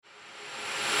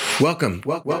Welcome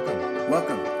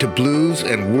to Blues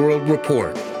and World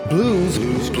Report. Blues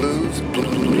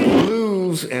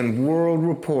and World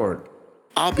Report.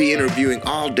 I'll be interviewing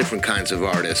all different kinds of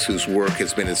artists whose work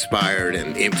has been inspired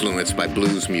and influenced by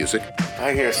blues music.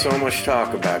 I hear so much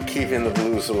talk about keeping the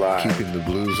blues alive. Keeping the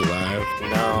blues alive?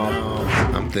 No.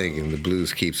 I'm thinking the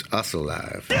blues keeps us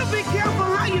alive. Be careful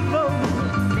how you vote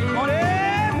on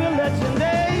every election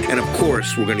day. And of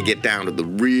course, we're going to get down to the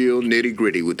real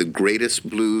nitty-gritty with the greatest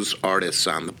blues artists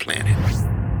on the planet.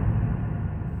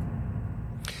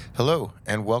 Hello,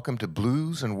 and welcome to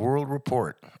Blues and World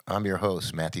Report. I'm your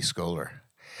host, Matthew Scholar.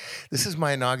 This is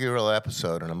my inaugural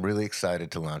episode, and I'm really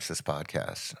excited to launch this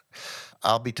podcast.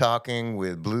 I'll be talking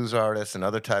with blues artists and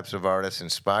other types of artists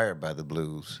inspired by the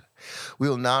blues. We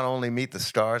will not only meet the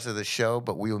stars of the show,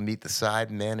 but we will meet the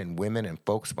side men and women and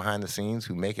folks behind the scenes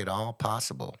who make it all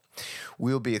possible.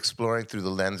 We'll be exploring through the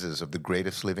lenses of the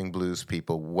greatest living blues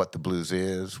people what the blues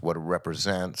is, what it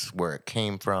represents, where it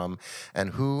came from, and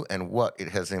who and what it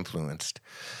has influenced.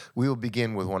 We will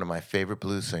begin with one of my favorite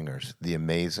blues singers, the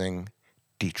amazing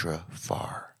Dietra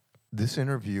Farr. This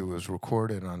interview was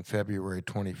recorded on February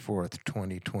 24th,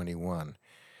 2021.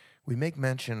 We make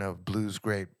mention of blues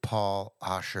great Paul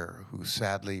Osher, who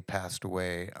sadly passed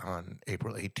away on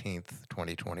April 18th,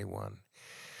 2021.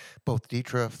 Both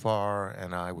Dietra Farr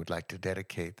and I would like to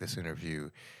dedicate this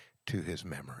interview to his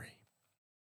memory.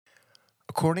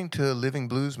 According to Living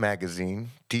Blues magazine,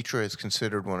 Dietra is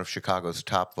considered one of Chicago's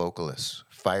top vocalists,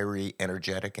 fiery,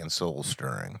 energetic, and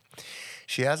soul-stirring.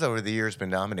 She has over the years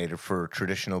been nominated for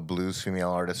Traditional Blues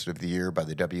Female Artist of the Year by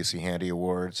the W.C. Handy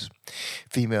Awards,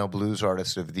 Female Blues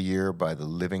Artist of the Year by the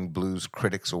Living Blues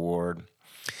Critics Award,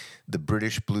 the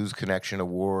British Blues Connection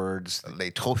Awards,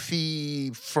 Les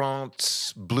Trophées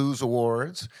France Blues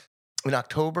Awards. In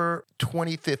October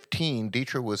 2015,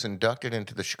 Dietra was inducted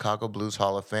into the Chicago Blues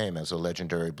Hall of Fame as a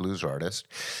legendary blues artist.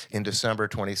 In December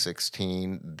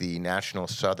 2016, the National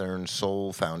Southern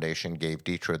Soul Foundation gave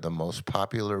Dietra the Most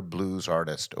Popular Blues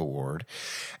Artist Award.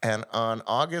 And on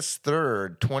August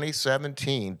 3rd,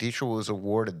 2017, Dietra was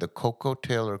awarded the Koko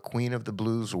Taylor Queen of the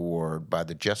Blues Award by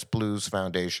the Just Blues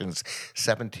Foundation's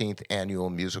 17th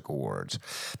Annual Music Awards.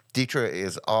 Dietra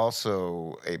is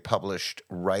also a published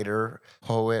writer,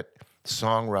 poet,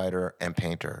 songwriter, and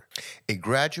painter. A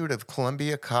graduate of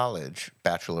Columbia College,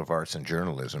 Bachelor of Arts in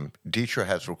Journalism, Dietra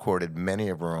has recorded many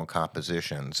of her own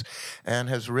compositions and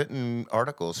has written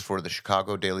articles for the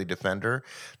Chicago Daily Defender,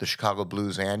 the Chicago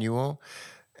Blues Annual,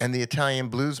 and the Italian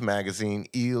blues magazine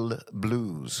Il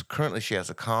Blues. Currently, she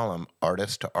has a column,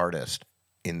 Artist to Artist,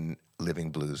 in Living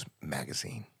Blues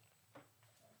magazine.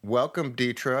 Welcome,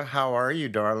 Dietra. How are you,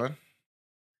 darling?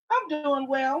 I'm doing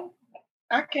well.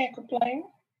 I can't complain.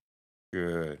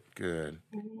 Good.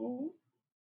 Mm-hmm.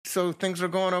 So things are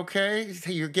going okay?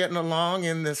 You're getting along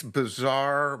in this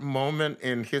bizarre moment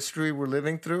in history we're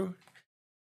living through?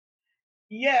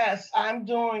 Yes, I'm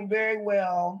doing very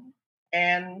well.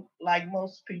 And like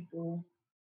most people,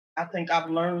 I think I've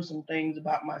learned some things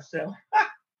about myself.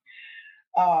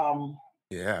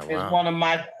 Yeah, As wow. one of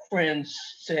my friends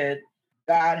said,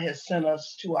 God has sent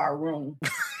us to our room.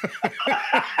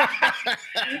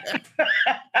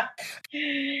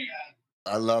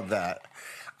 I love that.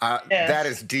 Yes. That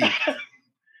is deep.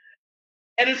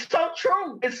 And it's so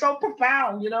true. It's so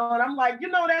profound, and I'm like,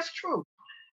 that's true.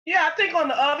 Yeah, I think on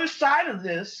the other side of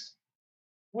this,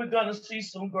 we're going to see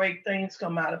some great things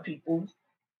come out of people,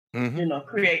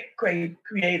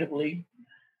 creatively.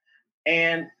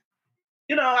 And,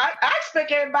 I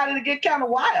expect everybody to get kind of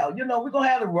wild. We're going to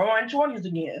have the roaring 20s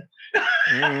again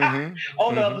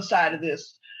on the other side of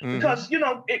this. Because,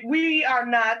 we are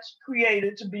not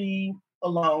created to be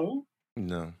alone.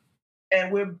 No.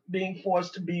 And we're being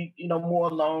forced to be, more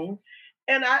alone.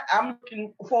 And I'm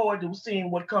looking forward to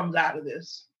seeing what comes out of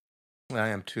this. I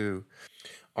am too.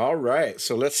 All right.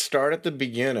 So let's start at the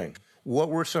beginning. What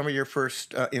were some of your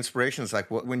first inspirations?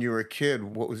 Like when you were a kid,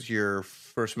 what was your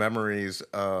first memories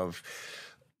of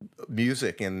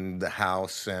music in the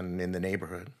house and in the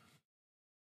neighborhood?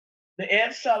 The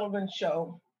Ed Sullivan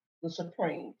Show, The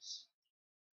Supremes.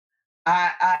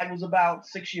 I was about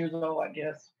 6 years old, I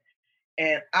guess.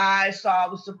 And I saw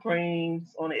the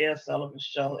Supremes on the Ed Sullivan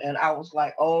Show. And I was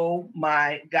like, oh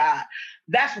my God,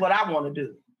 that's what I want to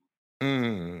do.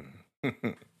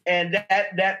 And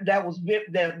that was the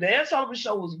Ed Sullivan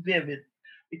Show was vivid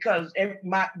because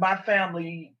my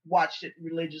family watched it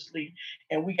religiously,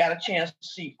 and we got a chance to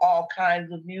see all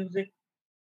kinds of music,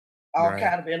 all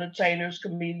kinds of entertainers,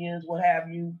 comedians, what have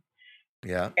you.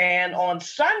 Yeah. And on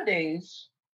Sundays,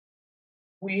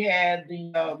 we had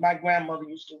my grandmother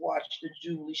used to watch the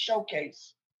Jubilee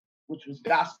Showcase, which was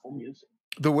gospel music.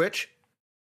 The which?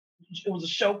 it was a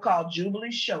show called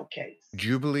Jubilee Showcase.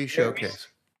 Jubilee Showcase.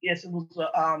 Yes, it was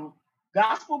a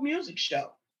gospel music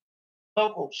show,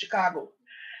 local Chicago,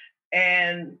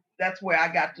 and that's where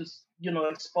I got to,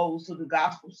 exposed to the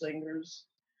gospel singers.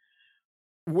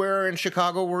 Where in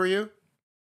Chicago were you?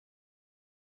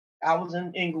 I was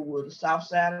in Inglewood, the south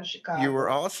side of Chicago. You were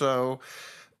also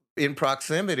in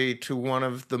proximity to one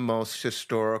of the most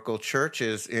historical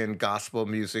churches in gospel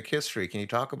music history. Can you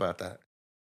talk about that?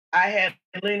 I had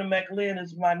Lena McLean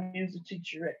as my music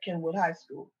teacher at Kenwood High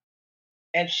School.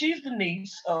 And she's the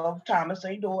niece of Thomas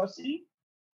A. Dorsey,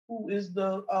 who is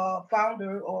the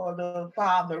founder or the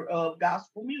father of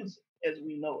gospel music as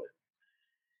we know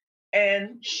it.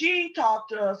 And she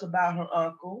talked to us about her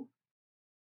uncle.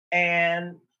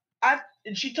 And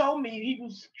she told me he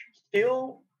was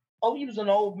still, he was an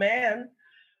old man,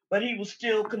 but he was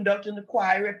still conducting the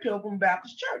choir at Pilgrim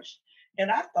Baptist Church. And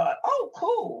I thought, oh,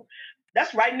 cool.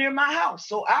 That's right near my house.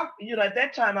 So at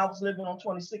that time I was living on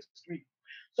 26th Street.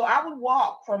 So I would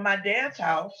walk from my dad's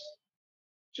house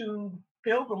to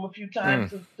Pilgrim a few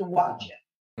times to watch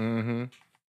it. Mm-hmm.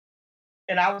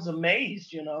 And I was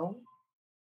amazed,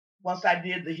 once I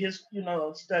did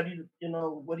studied,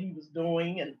 what he was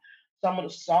doing and some of the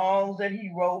songs that he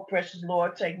wrote, Precious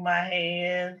Lord, Take My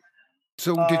Hand.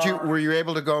 So were you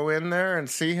able to go in there and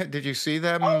see, did you see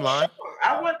them live? Sure.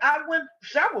 I went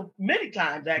many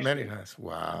times actually. Many times,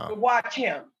 wow. To watch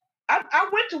him. I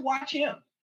went to watch him.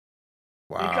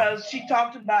 Wow. Because she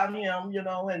talked about him,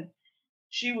 and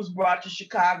she was brought to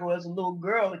Chicago as a little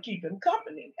girl to keep him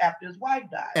company after his wife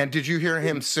died. And did you hear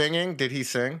him singing? Did he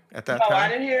sing at that time? No, I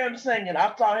didn't hear him singing.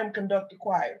 I saw him conduct the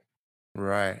choir.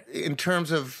 Right. In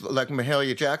terms of like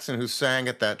Mahalia Jackson, who sang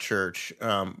at that church,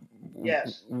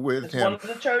 yes, with it's him. One of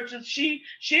the churches. She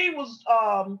was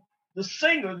the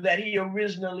singer that he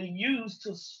originally used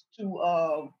to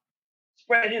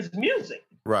spread his music.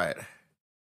 Right.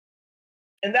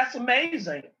 And that's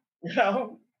amazing,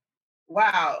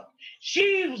 Wow.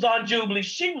 She was on Jubilee.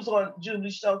 She was on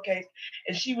Jubilee Showcase,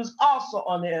 and she was also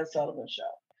on the Ed Sullivan Show.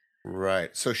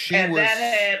 Right. So she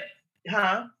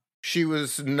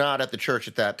was not at the church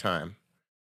at that time.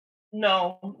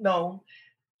 No.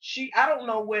 I don't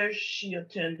know where she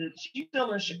attended. She's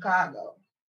still in Chicago.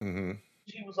 Mm-hmm.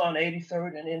 She was on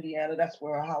 83rd in Indiana. That's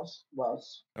where her house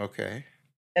was. Okay.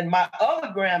 And my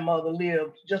other grandmother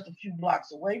lived just a few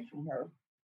blocks away from her.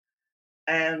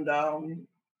 And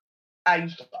I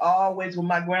used to always, with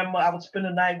my grandma, I would spend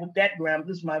the night with that grandma.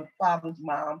 This is my father's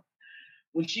mom.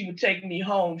 When she would take me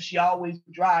home, she always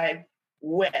would drive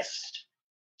west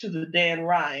to the Dan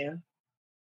Ryan.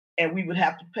 And we would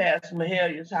have to pass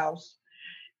Mahalia's house.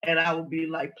 And I would be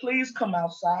like, please come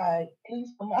outside. Please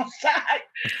come outside.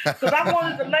 Because I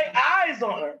wanted to lay eyes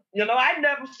on her. I'd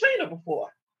never seen her before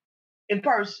in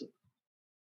person.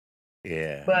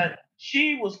 Yeah. But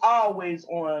she was always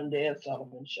on the Ed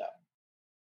Sullivan Show.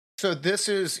 So this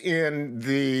is in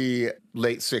the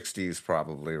late 60s,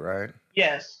 probably, right?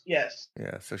 Yes. Yeah.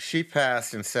 So she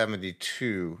passed in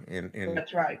 72.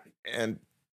 That's right. And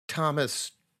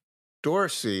Thomas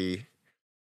Dorsey,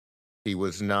 he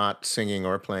was not singing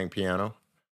or playing piano?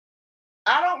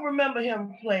 I don't remember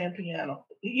him playing piano.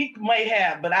 He may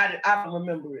have, but I don't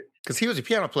remember it. Because he was a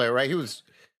piano player, right?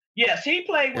 Yes, he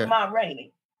played with Ma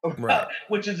Rainey, right.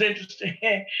 Which is interesting.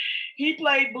 He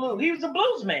played blues. He was a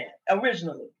blues man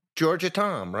originally. Georgia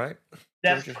Tom, right?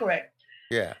 That's correct.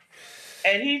 Yeah.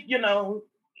 And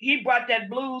he brought that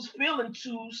blues feeling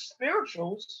to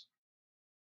spirituals.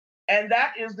 And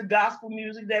that is the gospel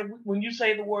music that when you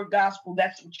say the word gospel,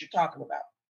 that's what you're talking about,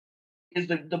 is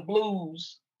the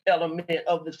blues element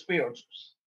of the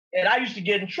spirituals. And I used to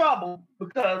get in trouble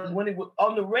because when it was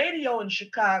on the radio in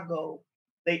Chicago,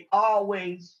 they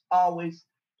always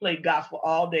played gospel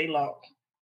all day long.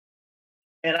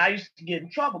 And I used to get in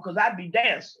trouble because I'd be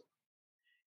dancing.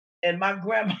 And my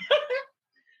grandma,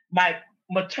 my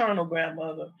maternal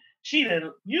grandmother, she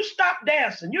didn't, you stop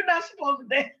dancing. You're not supposed to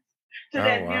dance to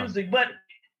that music. But,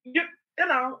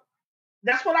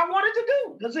 that's what I wanted to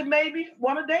do because it made me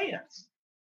want to dance.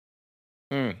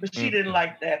 But she didn't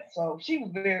like that. So she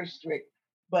was very strict.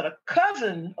 But a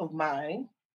cousin of mine,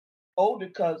 older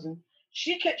cousin,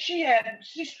 she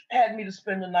had me to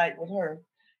spend the night with her.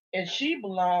 And she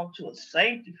belonged to a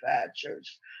sanctified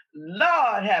church.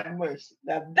 Lord have mercy.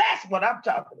 Now that's what I'm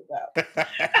talking about.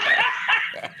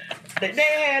 They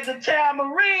had the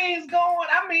tamarines going.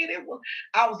 I mean,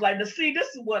 I was like, see, this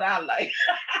is what I like.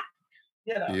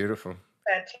 Beautiful.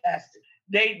 Fantastic.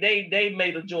 They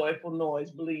made a joyful noise,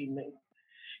 believe me.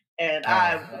 And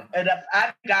I think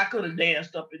I could have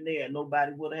danced up in there.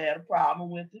 Nobody would have had a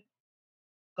problem with it.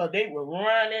 Because they were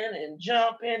running and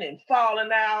jumping and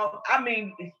falling out. I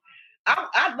mean,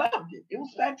 I loved it. It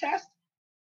was fantastic.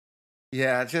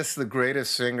 Yeah, just the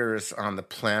greatest singers on the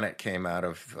planet came out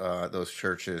of those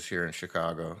churches here in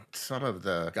Chicago. Some of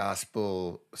the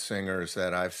gospel singers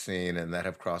that I've seen and that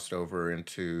have crossed over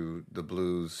into the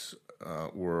blues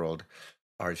world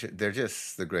they're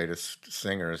just the greatest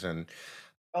singers. And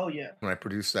Oh yeah. when I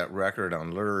produced that record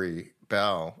on Lurie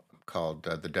Bell called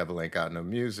The Devil Ain't Got No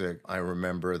Music, I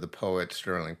remember the poet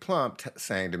Sterling Plump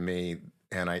saying to me,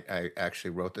 and I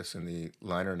actually wrote this in the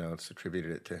liner notes,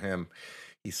 attributed it to him.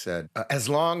 He said, as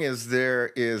long as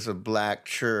there is a black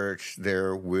church,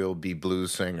 there will be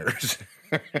blues singers.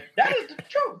 That is the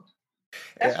truth.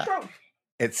 That's Yeah. true.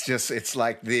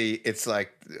 It's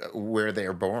like where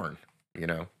they're born, you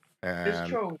know. It's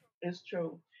true. It's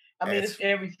true. I mean, It's it's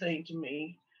everything to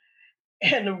me.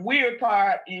 And the weird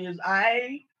part is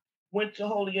I went to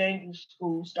Holy Angel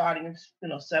School starting in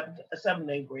seventh,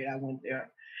 8th grade. I went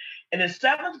there. And in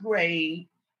 7th grade,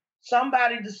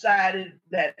 somebody decided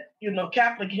that,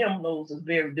 Catholic hymnals is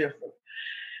very different.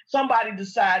 Somebody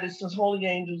decided, since Holy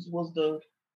Angels was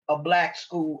a black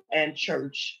school and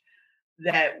church,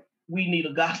 that we need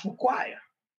a gospel choir.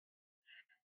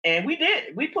 And we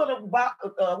did. We put about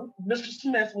Mr.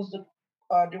 Smith was the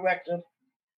director.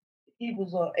 He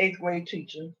was an 8th grade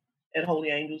teacher at Holy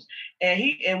Angels,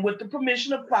 and with the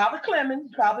permission of Father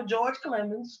George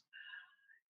Clemens,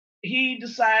 he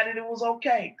decided it was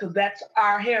okay because that's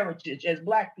our heritage as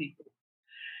Black people.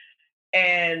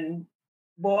 And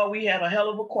boy, we had a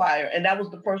hell of a choir, and that was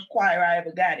the first choir I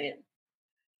ever got in.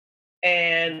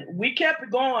 And we kept it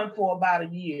going for about a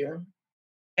year.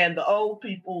 And the old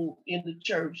people in the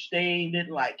church, they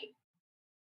didn't like it.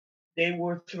 They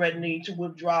were threatening to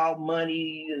withdraw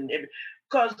money and everything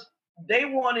because they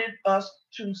wanted us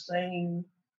to sing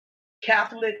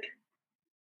Catholic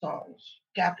songs,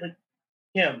 Catholic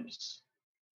hymns.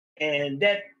 And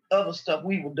that other stuff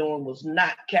we were doing was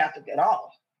not Catholic at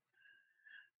all.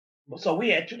 So we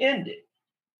had to end it.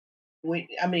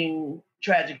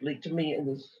 Tragically, to me, it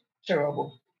was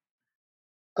terrible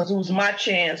because it was my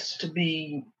chance to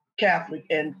be Catholic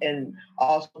and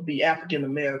also be African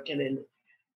American, and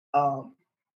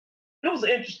it was an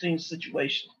interesting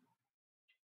situation.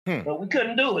 But we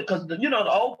couldn't do it because the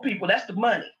old people, that's the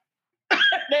money.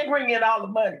 They bring in all the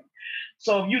money.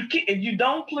 So if you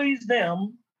don't please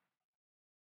them,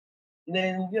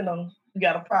 then you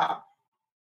got a problem.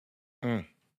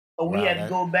 So we had to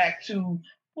go back to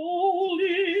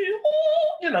holy,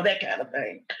 that kind of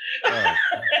thing.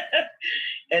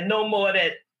 And no more of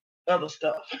that other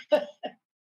stuff.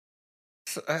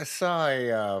 So I saw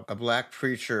a black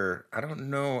preacher. I don't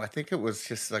know. I think it was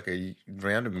just like a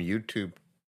random YouTube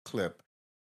clip,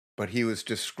 but he was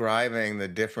describing the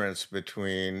difference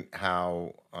between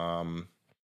how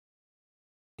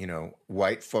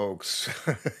white folks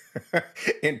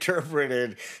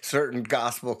interpreted certain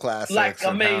gospel classics, like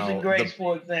Amazing Grace,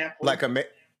 for example. Like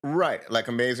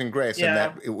Amazing Grace, and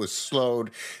that it was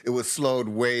slowed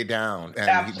way down. And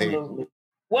Absolutely.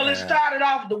 Well, it started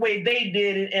off the way they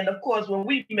did it, and of course, when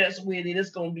we mess with it,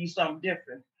 it's going to be something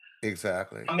different.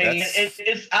 Exactly. I mean,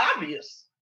 it's obvious.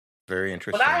 Very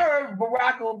interesting. When I heard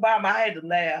Barack Obama, I had to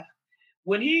laugh.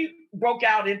 When he broke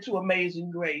out into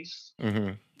Amazing Grace,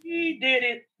 he did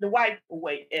it the white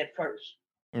way at first.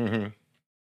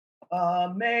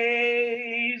 Amazing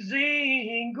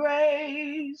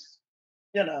Grace,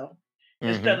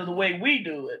 instead of the way we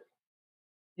do it,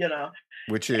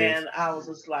 Which is? And I was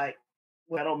just like,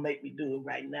 well, don't make me do it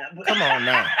right now. Come on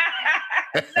now.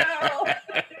 No.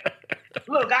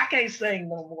 Look, I can't sing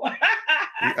no more.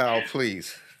 Oh,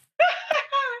 please.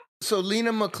 So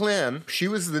Lena McClin, she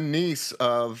was the niece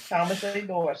of Thomas A.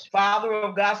 Dorsey, father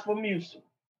of gospel music.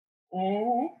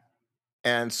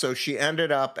 And so she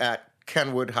ended up at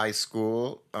Kenwood High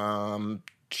School.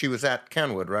 She was at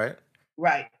Kenwood, right?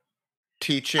 Right.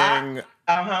 Teaching.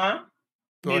 Go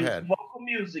ahead. Vocal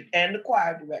music and the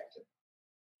choir director.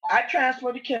 I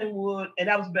transferred to Kenwood, and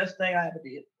that was the best thing I ever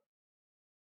did.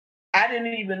 I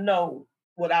didn't even know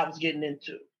what I was getting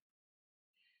into.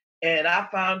 And I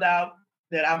found out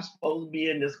that I'm supposed to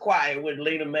be in this choir with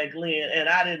Lena McClin, and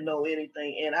I didn't know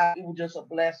anything. And it was just a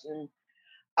blessing.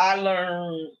 I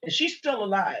learned, and she's still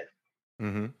alive.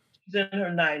 She's in her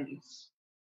 90s.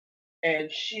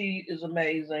 And she is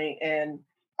amazing. And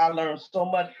I learned so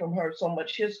much from her, so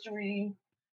much history,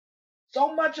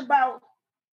 so much about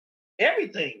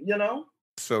everything,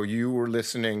 So you were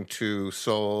listening to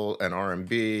soul and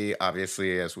R&B,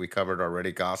 obviously, as we covered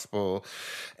already, gospel,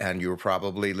 and you were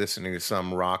probably listening to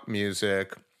some rock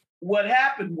music. What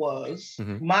happened was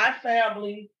my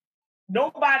family,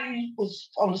 nobody was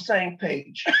on the same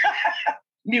page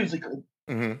musically.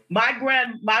 Mm-hmm.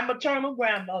 My maternal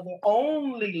grandmother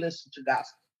only listened to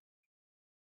gospel.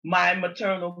 My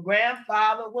maternal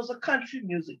grandfather was a country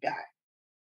music guy.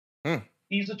 Mm.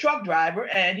 He's a truck driver,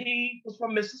 and he was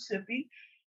from Mississippi.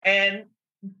 And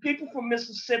people from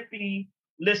Mississippi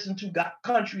listen to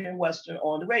country and western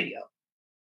on the radio.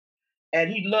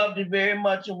 And he loved it very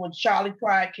much. And when Charlie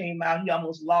Pride came out, he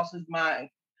almost lost his mind.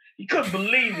 He couldn't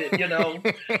believe it, you know.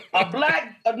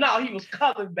 He was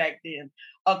colored back then.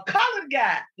 A colored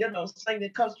guy, you know,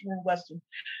 singing country and western.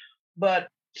 But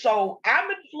so I'm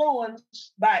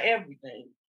influenced by everything.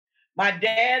 My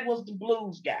dad was the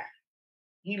blues guy.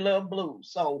 He loved blues.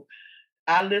 So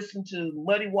I listened to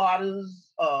Muddy Waters,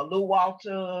 Lou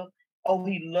Walter. Oh,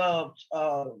 he loved,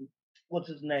 what's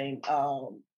his name?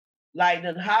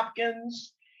 Lightning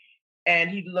Hopkins. And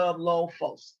he loved Lowell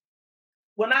Fulson.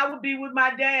 When I would be with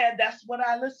my dad, that's what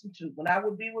I listened to. When I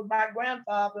would be with my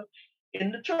grandfather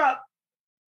in the truck,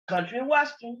 country and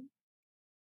western.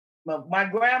 My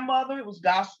grandmother, it was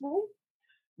gospel.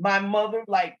 My mother,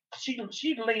 like, she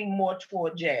leaned more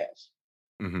toward jazz.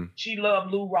 Mm-hmm. She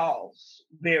loved Lou Rawls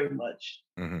very much.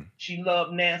 Mm-hmm. She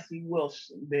loved Nancy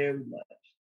Wilson very much.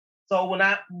 So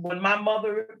when my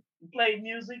mother played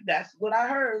music, that's what I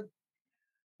heard.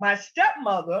 My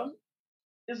stepmother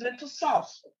is into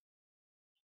salsa.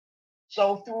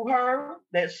 So through her,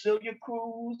 there's Celia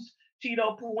Cruz,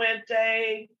 Tito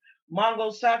Puente,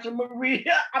 Mongo Santa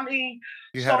Maria. I mean,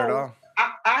 you had it all.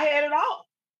 I had it all.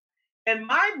 And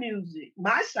my music,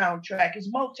 my soundtrack is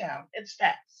Motown and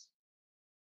Stax.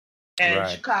 And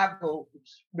Chicago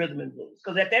rhythm and blues.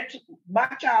 Because at my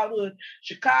childhood,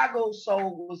 Chicago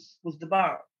soul was the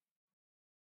bomb.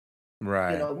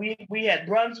 Right. You know, we had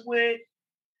Brunswick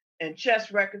and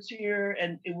Chess Records here,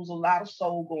 and it was a lot of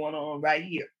soul going on right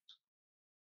here.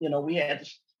 You know, we had the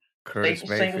Staple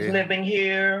Singers living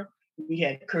here. We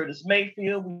had Curtis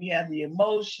Mayfield. We had the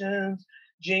Emotions,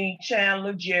 Gene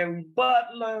Chandler, Jerry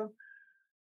Butler.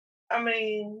 I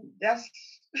mean, that's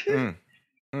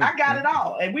I got it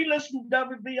all. And we listened to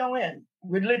WBON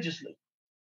religiously.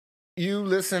 You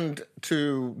listened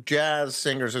to jazz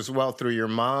singers as well through your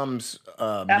mom's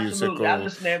musical I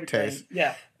listened to everything. Taste.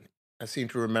 Yeah. I seem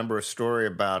to remember a story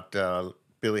about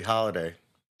Billie Holiday.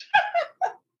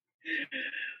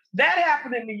 That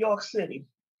happened in New York City.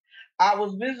 I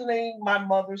was visiting my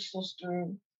mother's sister,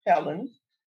 Helen,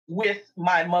 with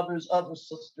my mother's other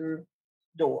sister,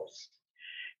 Doris.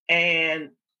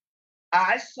 And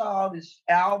I saw this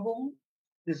album,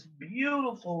 this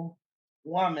beautiful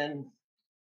woman,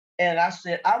 and I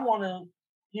said, I want to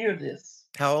hear this.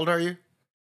 How old are you?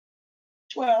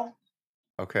 12.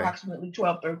 Okay. Approximately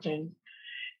 12, 13.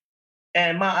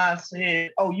 And my aunt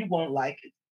said, oh, you won't like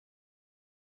it.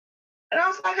 And I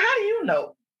was like, how do you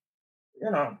know?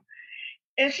 You know.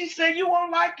 And she said, you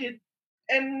won't like it.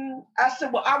 And I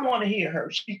said, well, I want to hear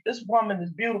her. This woman is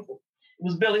beautiful. It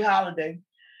was Billie Holiday.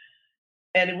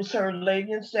 And it was her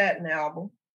Lady in Satin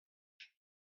album.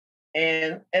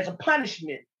 And as a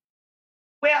punishment,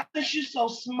 well, since you're so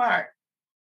smart,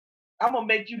 I'm going to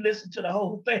make you listen to the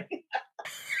whole thing.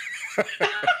 That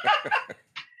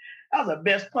was the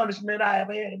best punishment I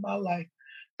ever had in my life.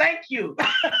 Thank you.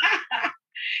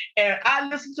 And I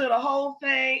listened to the whole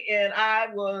thing, and I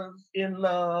was in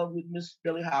love with Miss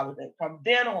Billie Holiday from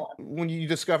then on. When you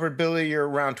discovered Billie, you're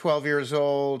around 12 years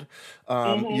old.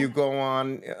 You go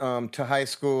on to high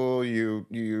school.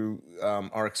 You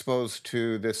are exposed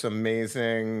to this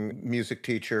amazing music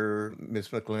teacher,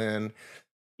 Miss McLean.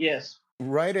 Yes.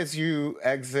 Right as you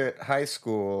exit high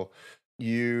school,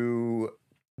 you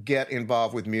get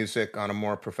involved with music on a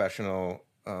more professional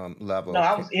level. No,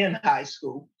 I was in high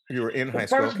school. You were in high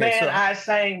school. The first band I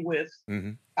sang with,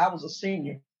 I was a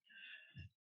senior.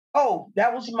 Oh,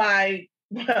 that was my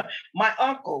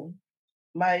uncle.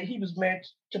 He was married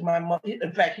to my mother.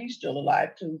 In fact, he's still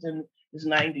alive too. He's in his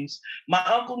 90s. My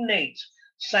uncle Nate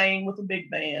sang with a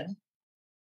big band,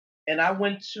 and I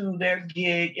went to their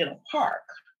gig in a park.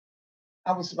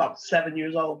 I was about 7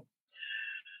 years old.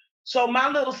 So my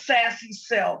little sassy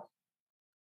self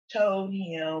told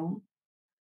him,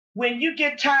 when you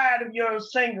get tired of your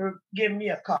singer, give me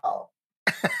a call.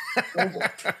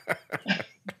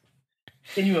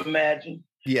 Can you imagine?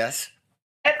 Yes.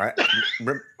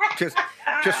 Just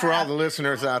for all the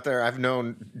listeners out there, I've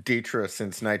known Deetra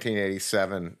since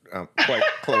 1987 quite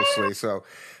closely, so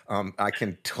I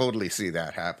can totally see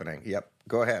that happening. Yep.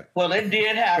 Go ahead. Well, it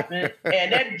did happen,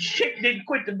 and that chick didn't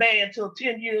quit the band until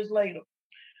 10 years later.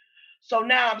 So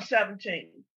now I'm 17,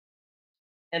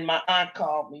 and my aunt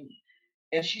called me.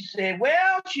 And she said,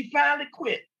 well, she finally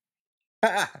quit.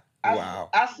 Wow.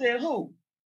 I said, who?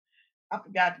 I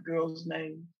forgot the girl's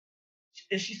name.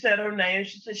 And she said her name.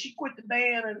 She said she quit the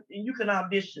band and you can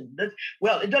audition.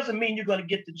 Well, it doesn't mean you're going to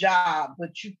get the job,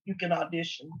 but you can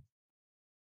audition.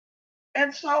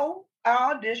 And so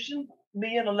I auditioned,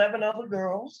 me and 11 other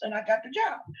girls, and I got the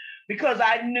job because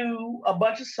I knew a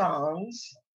bunch of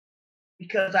songs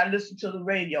because I listened to the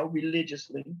radio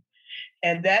religiously.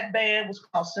 And that band was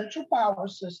called Central Power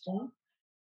System.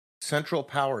 Central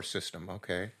Power System,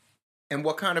 okay. And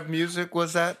what kind of music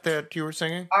was that you were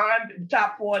singing? R&B,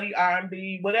 top 40,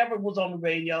 R&B, whatever was on the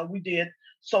radio. We did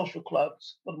social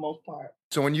clubs for the most part.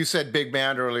 So when you said big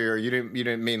band earlier, you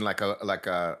didn't mean like a not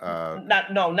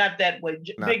that way.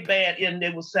 Big band, and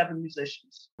there was 7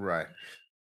 musicians. Right.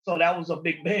 So that was a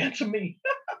big band to me.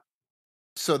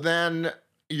 So then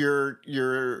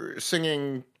you're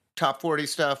singing top 40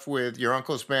 stuff with your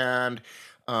uncle's band,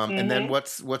 and then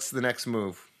what's the next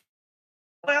move?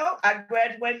 Well, I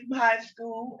graduated from high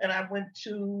school and I went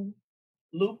to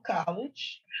Luke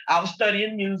College. I was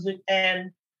studying music, and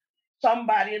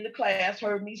somebody in the class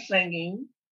heard me singing.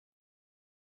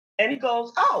 And he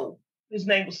goes, oh, his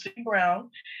name was Steve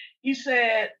Brown. He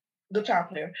said, guitar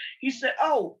player. He said,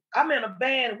 oh, I'm in a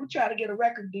band and we're trying to get a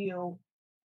record deal.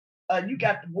 You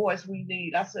got the voice we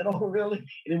need. I said, oh, really?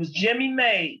 And it was Jimmy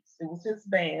Mays. It was his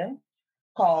band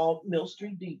called Mill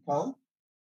Street Depot.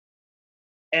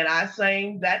 And I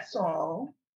sang that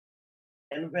song,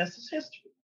 and the rest is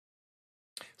history.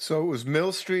 So it was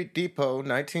Mill Street Depot,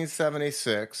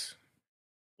 1976.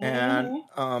 And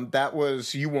that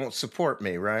was You Won't Support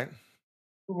Me, right?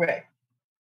 Correct.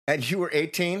 And you were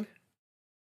 18?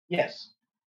 Yes.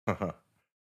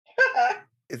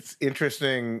 It's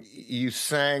interesting. You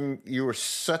were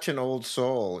such an old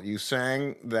soul. You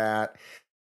sang that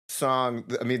song.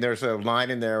 I mean, there's a line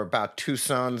in there about 2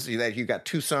 sons, that you got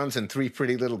 2 sons and 3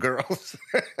 pretty little girls.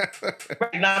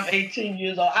 Right now I'm 18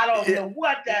 years old. I don't know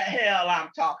what the hell I'm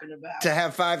talking about. To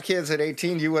have 5 kids at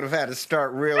 18, you would have had to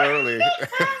start real early.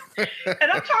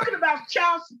 And I'm talking about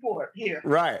child support here.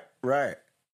 Right.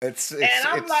 And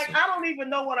I'm like, I don't even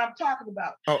know what I'm talking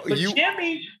about. Oh, but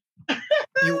Jimmy...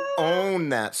 You own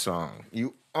that song.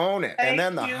 You own it. And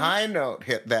then the high note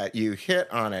that you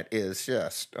hit on it is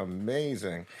just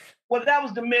amazing. Well, that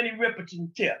was the Minnie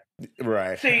Riperton tip.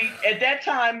 Right. See, at that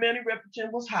time, Minnie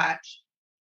Riperton was hot.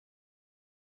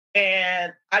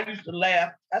 And I used to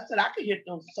laugh. I said, I could hit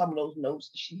some of those notes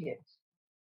that she hits.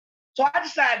 So I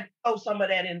decided to throw some of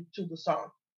that into the song.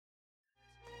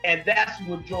 And that's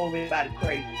what drove everybody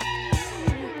crazy.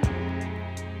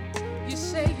 You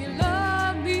say you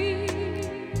love me,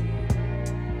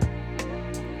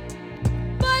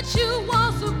 but you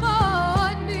won't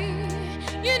support me.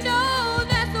 You know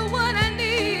that's the one I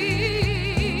need.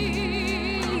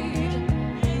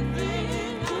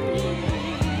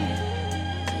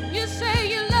 You say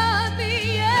you love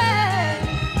me, yeah,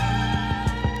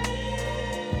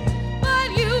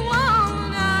 but you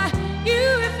won't.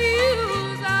 You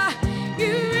refuse.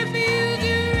 You refuse.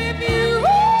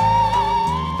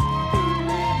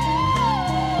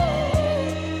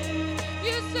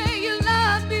 You say you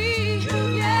love me,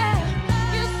 yeah.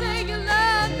 You say you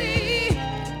love me,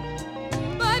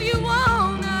 but you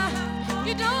won't.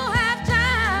 You don't have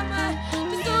time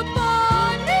to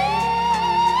support me.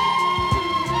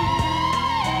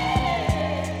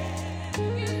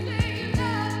 You say you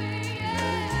love me, yeah.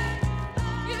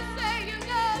 You say you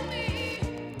love me,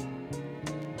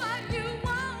 but you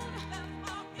won't.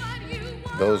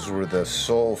 Those were the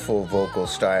soulful vocal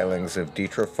stylings of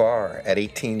Deetra Farr at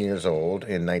 18 years old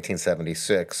in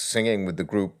 1976, singing with the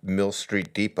group Mill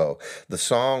Street Depot. The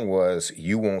song was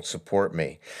You Won't Support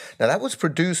Me. Now, that was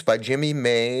produced by Jimmy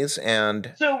Mays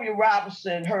and... Sylvia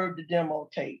Robinson heard the demo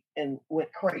tape and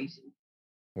went crazy.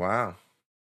 Wow.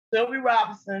 Sylvia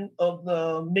Robinson of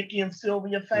the Mickey and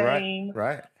Sylvia fame,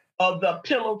 right. Of the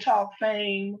Pillow Talk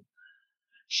fame,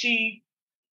 she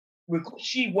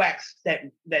waxed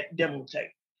that demo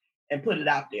tape and put it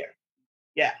out there.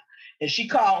 Yeah. And she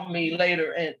called me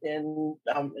later and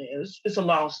it's a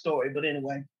long story, but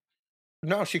anyway.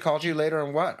 No, she called you later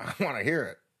and what? I want to hear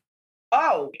it.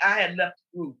 Oh, I had left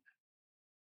the group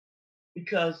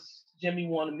because Jimmy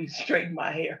wanted me to straighten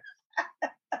my hair.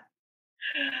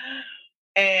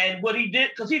 And what he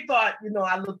did, because he thought,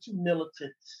 I looked too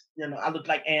militant. I looked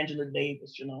like Angela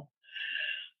Davis,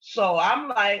 So I'm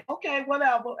like, okay,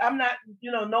 whatever. I'm not,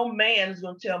 no man is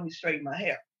going to tell me to straighten my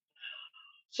hair.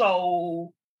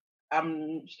 So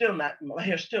I'm still not, my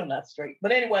hair's still not straight.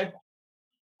 But anyway,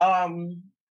 I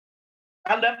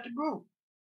left the group.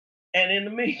 And in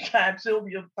the meantime,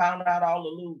 Sylvia found out all the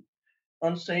little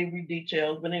unsavory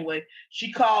details. But anyway,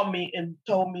 she called me and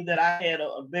told me that I had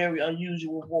a very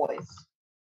unusual voice.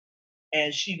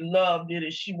 and she loved it,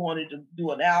 and she wanted to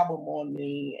do an album on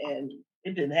me, and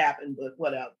it didn't happen, but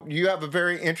whatever. You have a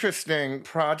very interesting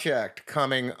project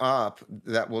coming up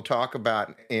that we'll talk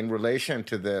about in relation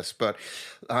to this, but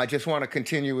I just want to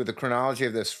continue with the chronology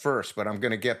of this first, but I'm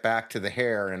going to get back to the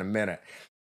hair in a minute.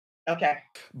 Okay.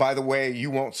 By the way,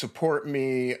 You Won't Support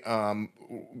Me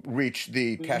reached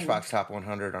the Mhm. Cashbox Top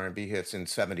 100 R&B hits in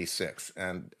 76,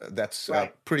 and that's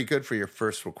Right. pretty good for your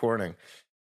first recording.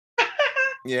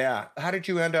 Yeah. How did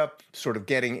you end up sort of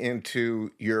getting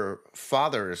into your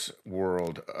father's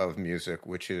world of music,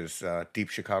 which is deep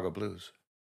Chicago blues?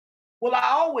 Well, I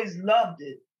always loved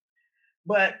it,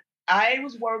 but I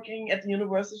was working at the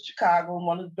University of Chicago in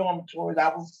one of the dormitories. I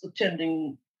was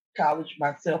attending college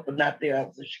myself, but not there. I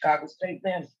was at Chicago State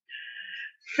then.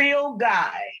 Phil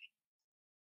Guy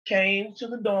came to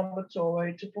the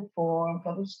dormitory to perform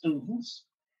for the students,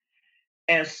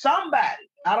 and somebody,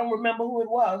 I don't remember who it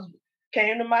was,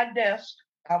 came to my desk.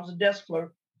 I was a desk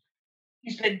clerk.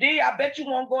 He said, D, I bet you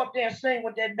won't go up there and sing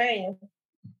with that band.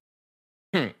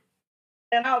 Hmm.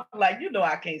 And I was like, you know,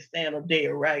 I can't stand up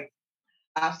there, right?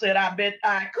 I said, I bet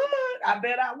I could. I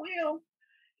bet I will.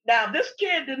 Now, this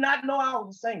kid did not know I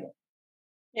was a singer.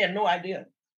 He had no idea.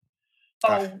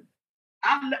 So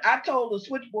I told the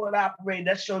switchboard operator,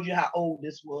 that shows you how old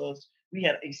this was. We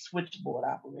had a switchboard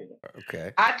operator.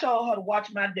 Okay. I told her to watch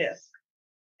my desk.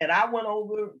 And I went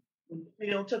over when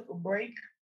Phil took a break.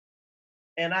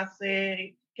 And I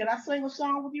said, can I sing a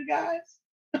song with you guys?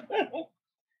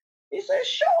 He said,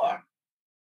 sure.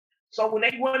 So when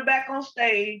they went back on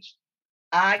stage,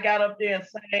 I got up there and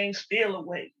sang Steal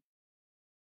Away.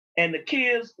 And the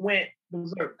kids went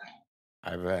berserk.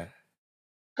 I bet.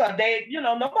 Because they, you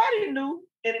know, nobody knew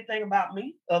anything about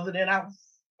me other than I was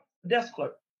a desk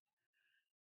clerk.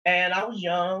 And I was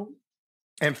young.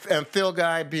 And Phil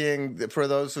Guy being, for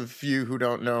those of you who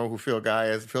don't know who Phil Guy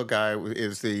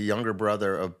is the younger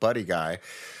brother of Buddy Guy,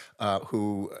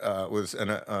 who was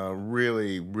a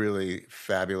really, really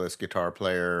fabulous guitar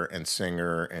player and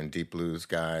singer and deep blues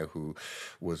guy who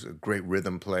was a great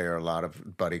rhythm player. A lot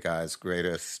of Buddy Guy's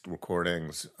greatest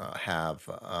recordings have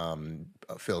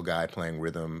Phil Guy playing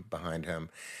rhythm behind him.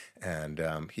 And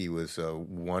he was a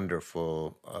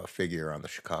wonderful figure on the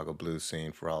Chicago blues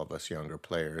scene for all of us younger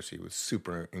players. He was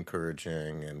super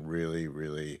encouraging and really,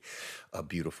 really a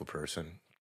beautiful person.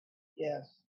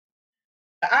 Yes.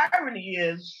 The irony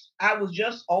is, I was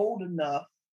just old enough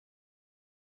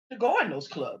to go in those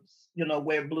clubs, you know,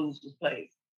 where blues was played.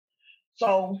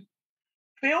 So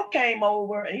Phil came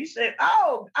over and he said,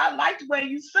 oh, I like the way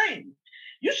you sing.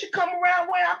 You should come around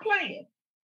where I'm playing.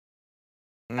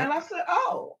 Mm. And I said,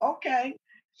 oh, okay.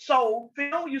 So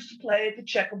Phil used to play at the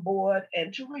Checkerboard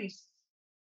and Teresa.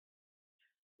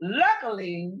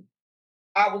 Luckily,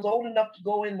 I was old enough to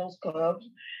go in those clubs.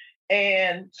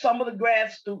 And some of the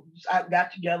grad students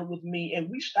got together with me and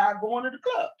we started going to the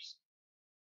clubs,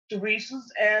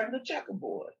 Teresa's and the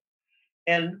Checkerboard.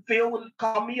 And Phil would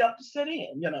call me up to sit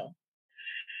in, you know.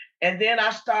 And then I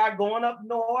started going up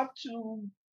north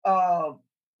to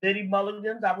Biddy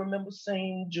Mulligan's. I remember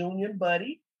seeing Junior and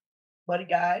Buddy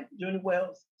Guy, Junior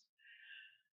Wells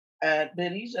at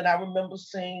Biddy's. And I remember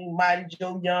seeing Mighty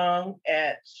Joe Young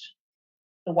at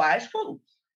the Wise Foods.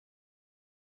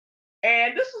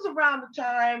 And this is around the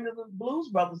time of the Blues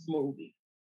Brothers movie,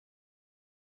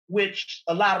 which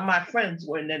a lot of my friends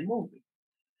were in that movie.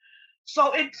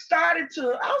 So it started to, I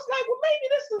was like, well, maybe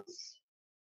this is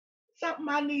something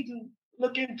I need to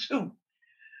look into,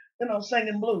 you know,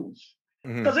 singing blues.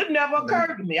 Because it never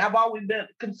occurred to me. I've always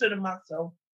considered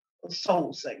myself a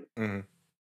soul singer. Mm-hmm.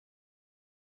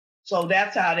 So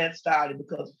that's how that started,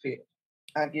 because of Phil.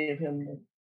 I gave him,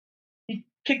 he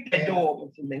kicked that door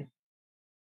open for me.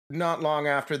 Not long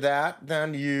after that,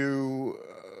 then you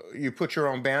put your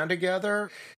own band together.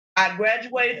 I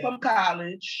graduated from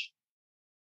college,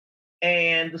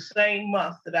 and the same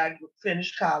month that I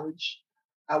finished college,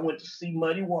 I went to see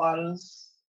Muddy Waters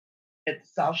at the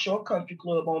South Shore Country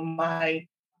Club on my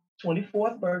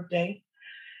 24th birthday.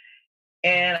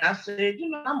 And I said, you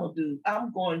know,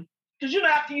 I'm going, because, you know,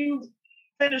 after you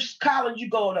finish college, you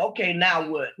go, okay, now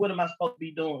what? What am I supposed to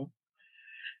be doing?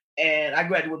 And I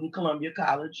graduated from Columbia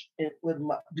College with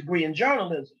my degree in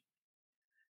journalism.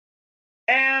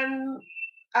 And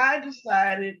I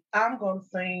decided I'm going to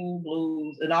sing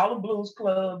blues. And all the blues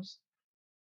clubs,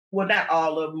 well, not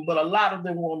all of them, but a lot of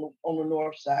them were on the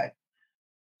north side.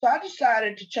 So I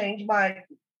decided to change my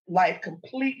life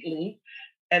completely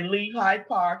and leave Hyde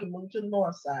Park and move to the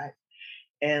north side.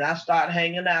 And I started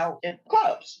hanging out in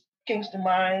clubs, Kingston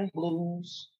Mines,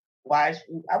 Blues, Wise.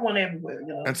 I went everywhere,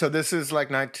 you know. And so this is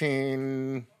like I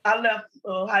left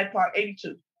Hyde Park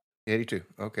 82. 82.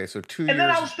 Okay, so 2 And then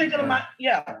years. I was thinking of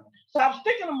So I was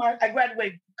thinking of I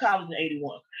graduated college in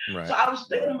 81. Right. So I was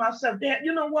thinking to myself, Dad,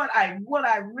 you know what I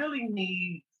really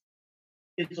need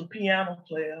is a piano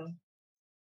player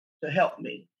to help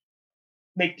me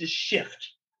make this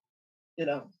shift,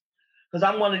 because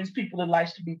I'm one of these people that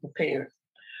likes to be prepared.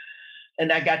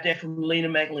 And I got that from Lena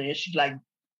McLean. She like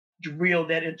drilled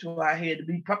that into our head to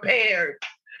be prepared.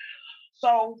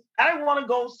 So I didn't want to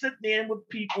go sit there with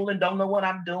people and don't know what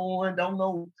I'm doing, don't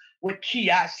know what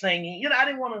key I'm singing. I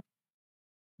didn't want to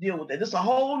deal with that. This is a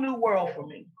whole new world for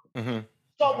me. Mm-hmm.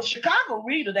 So the Chicago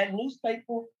Reader, that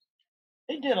newspaper,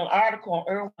 they did an article on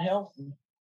Earl Helfer.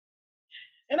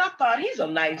 And I thought, he's a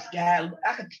nice guy.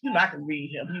 I can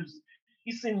read him.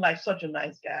 He seemed like such a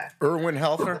nice guy. Erwin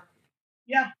Helfer?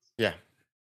 Yeah. Yeah.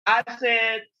 I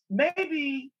said,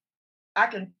 maybe I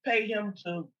can pay him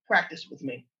to practice with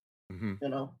me,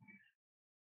 So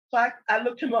I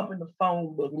looked him up in the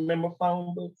phone book. Remember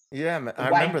phone books? Yeah, I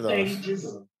remember those. Pages,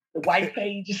 the white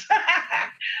pages.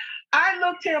 I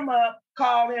looked him up,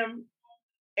 called him,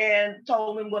 and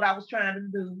told him what I was trying to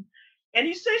do. And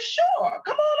he said, sure,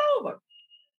 come on over.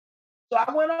 So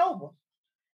I went over.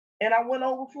 And I went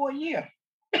over for a year.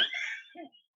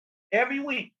 Every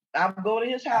week, I would go to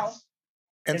his house.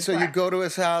 And so you go to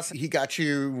his house. He got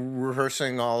you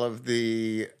rehearsing all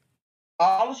the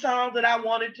songs that I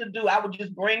wanted to do. I would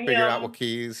just bring figure him. out what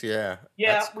keys. Yeah.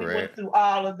 Yeah, we went through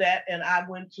all of that, and I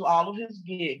went to all of his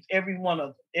gigs. Every one of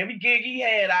them. Every gig he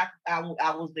had, I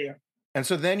was there. And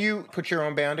so then you put your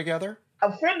own band together?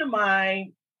 A friend of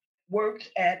mine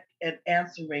worked at an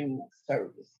answering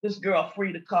service. This girl,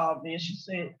 Frida, called me, and she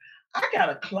said, I got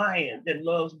a client that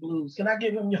loves blues. Can I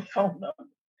give him your phone number?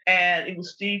 And it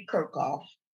was Steve Kirkhoff.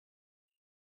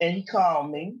 And he called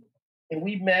me, and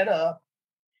we met up.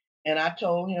 And I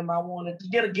told him I wanted to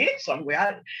get a gig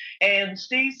somewhere. And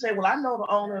Steve said, well, I know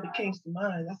the owner of the Kingston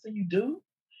Mines. I said, you do?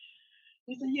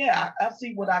 He said, yeah, I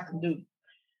see what I can do.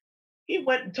 He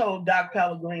went and told Doc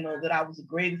Pellegrino that I was the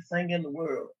greatest singer in the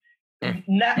world.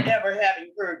 Not ever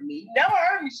having heard me. Never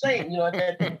heard me sing,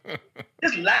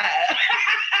 just live.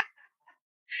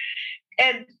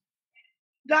 And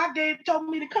Doc told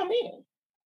me to come in.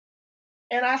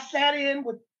 And I sat in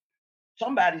with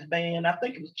somebody's band. I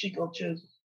think it was Chico Chisholm.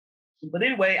 But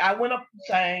anyway, I went up and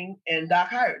sang, and Doc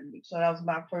hired me. So that was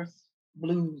my first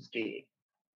blues gig.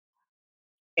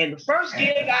 And the first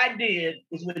gig I did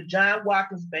was with John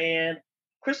Walker's band,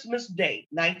 Christmas Day,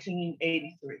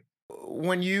 1983.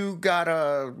 When you got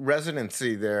a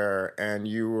residency there and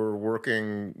you were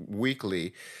working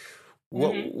weekly,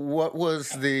 what was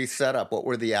the setup? What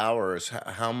were the hours?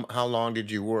 How long did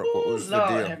you work? What was the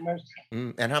deal? Have mercy.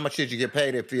 And how much did you get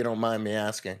paid, if you don't mind me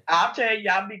asking? I'll tell you.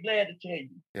 I'll be glad to tell you.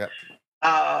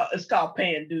 Yeah. It's called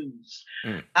paying dues.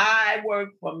 I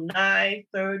worked from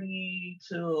 9:30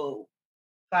 till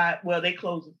 5. Well, they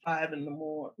close at 5 in the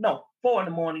morning. No, 4 in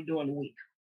the morning during the week.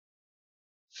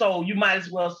 So you might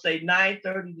as well say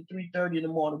 9:30 to 3:30 in the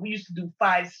morning. We used to do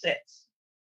 5 sets.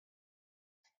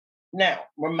 Now,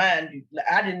 remind you,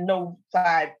 I didn't know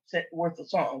 5 set worth of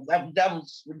songs. That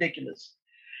was ridiculous.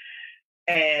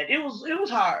 And it was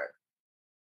hard.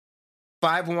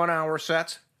 5 1-hour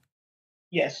sets?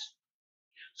 Yes.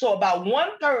 So about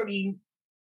 1:30,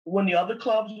 when the other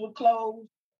clubs would close,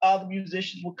 all the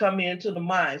musicians would come into the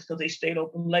mines because they stayed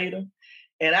open later.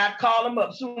 And I'd call them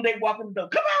up. Soon they walk in the door.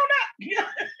 Come on up.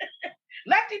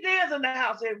 Lefty D's in the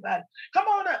house, everybody. Come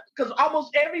on up. Because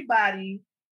almost everybody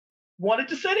wanted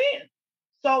to sit in.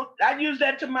 So I used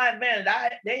that to my advantage.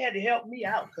 They had to help me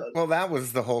out. Well, that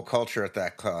was the whole culture at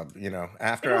that club.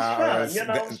 After hours,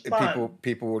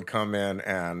 people would come in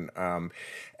and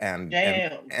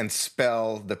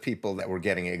spell the people that were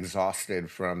getting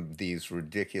exhausted from these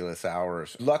ridiculous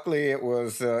hours. Luckily,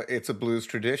 it's a blues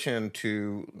tradition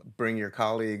to bring your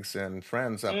colleagues and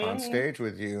friends up on stage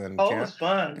with you and it was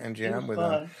fun. And jam with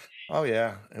them. Oh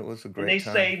yeah, it was a great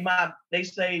time. They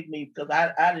saved me because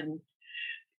I didn't.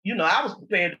 I was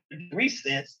prepared to do 3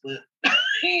 cents, but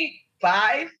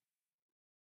 5.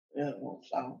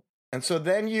 So. And so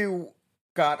then you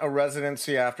got a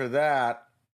residency after that,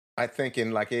 I think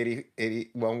in like 80,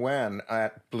 when?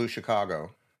 At Blue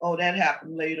Chicago. Oh, that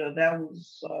happened later. That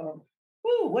was,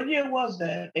 what year was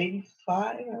that? 85?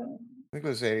 I think it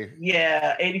was 80.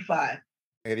 Yeah, 85.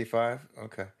 85?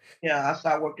 Okay. Yeah, I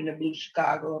started working at Blue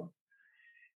Chicago.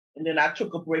 And then I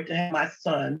took a break to have my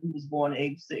son, who was born in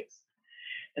 86.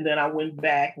 And then I went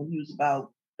back when he was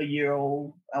about a year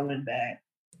old. I went back.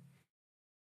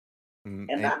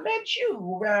 And I met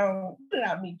you around, when did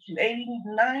I meet you?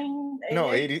 89?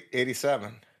 No,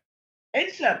 87.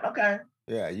 87, okay.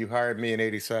 Yeah, you hired me in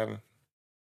 87.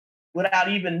 Without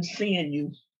even seeing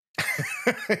you.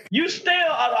 You still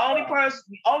are the only person,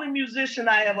 the only musician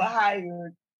I ever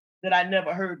hired that I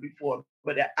never heard before,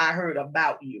 but that I heard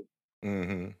about you.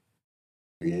 Mm-hmm.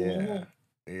 Mhm.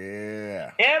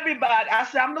 Yeah. Everybody, I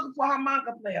said, I'm looking for a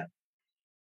harmonica player.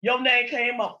 Your name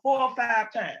came up 4 or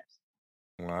 5 times.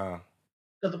 Wow.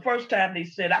 Because the first time they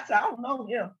said, I said, I don't know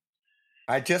him.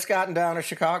 I just gotten down to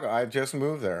Chicago. I just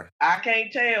moved there. I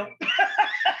can't tell.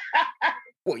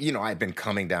 Well, I've been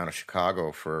coming down to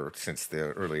Chicago since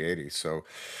the early 80s. So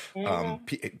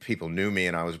people knew me,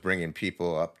 and I was bringing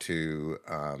people up to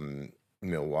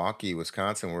Milwaukee,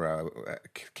 Wisconsin, where I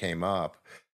came up.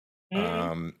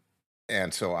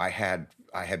 And so I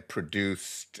had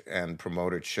produced and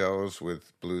promoted shows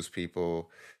with blues people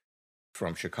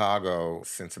from Chicago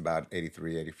since about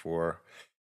 83, 84.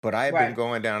 But I had been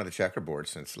going down to the checkerboard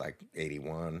since like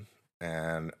 81.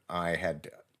 And I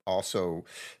had also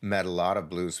met a lot of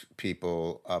blues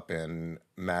people up in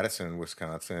Madison,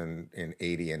 Wisconsin in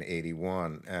 80 and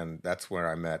 81. And that's where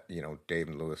I met, Dave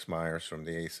and Louis Myers from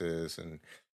the Aces, and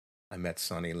I met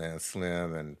Sunnyland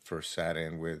Slim and first sat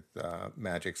in with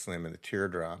Magic Slim and the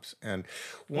Teardrops. And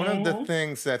one of the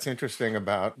things that's interesting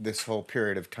about this whole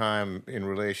period of time in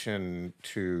relation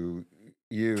to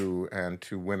you and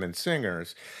to women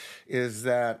singers is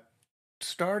that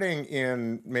starting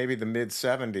in maybe the mid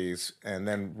 70s and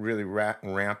then really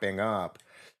ramping up,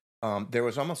 there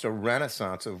was almost a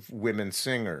renaissance of women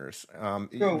singers.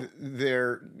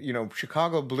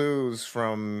 Chicago blues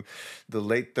from the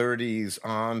late 30s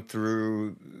on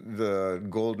through the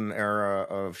golden era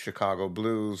of Chicago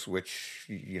blues, which,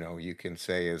 you can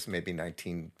say is maybe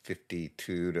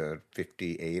 1952 to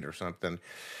 58 or something.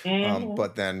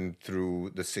 But then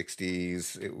through the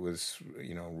 60s, it was,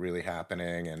 really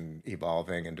happening and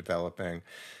evolving and developing.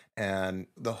 And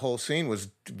the whole scene was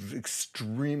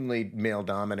extremely male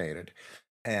dominated.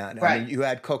 And I mean, you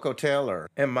had Coco Taylor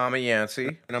and Mama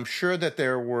Yancey, and I'm sure that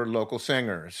there were local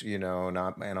singers, and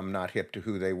I'm not hip to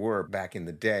who they were back in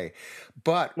the day.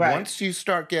 But once you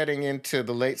start getting into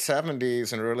the late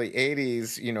 70s and early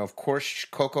 80s, of course,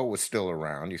 Coco was still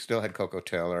around. You still had Coco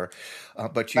Taylor,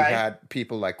 but you had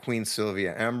people like Queen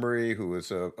Sylvia Embry, who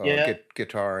was a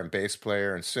guitar and bass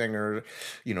player and singer.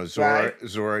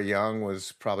 Zora Young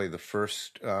was probably the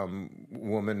first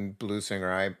woman blues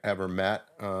singer I ever met.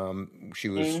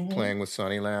 She was playing with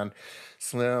Sunnyland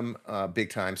Slim,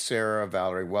 Big Time Sarah,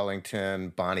 Valerie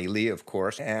Wellington, Bonnie Lee, of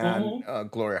course, and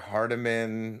Gloria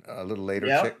Hardiman. A little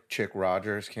later, Chick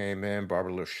Rogers came in,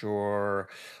 Barbara LaShore.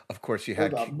 Of course, you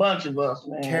had a bunch of us,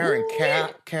 man. Karen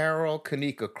Carroll,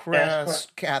 Kanika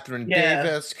Crest, Catherine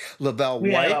Davis, Lavelle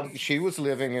White. She was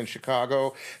living in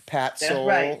Chicago. Pat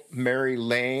Soul, Mary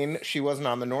Lane. She wasn't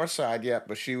on the north side yet,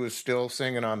 but she was still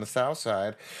singing on the south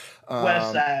side.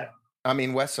 West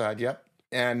side, yep.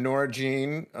 And Nora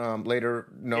Jean, later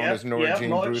known as Nora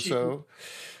Jean Brusso.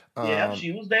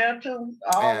 She was there too.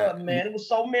 All of them, man. It was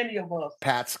so many of us.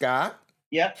 Pat Scott.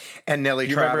 Yep. And Nellie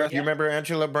Travis. You remember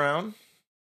Angela Brown?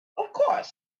 Of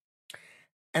course.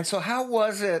 And so how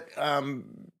was it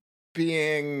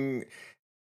being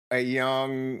a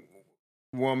young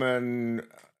woman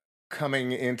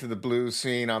coming into the blues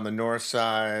scene on the north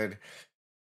side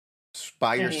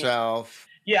by yourself?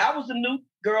 Yeah, I was the new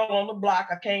girl on the block.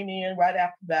 I came in right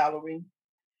after Valerie.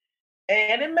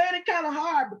 And it made it kind of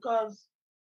hard because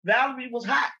Valerie was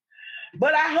hot.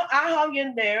 But I hung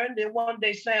in there, and then one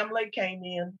day Sam Lake came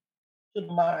in to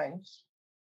the Mines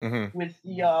with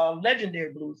the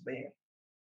legendary blues band.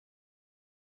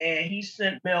 And he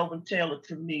sent Melvin Taylor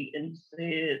to me, and he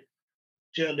said,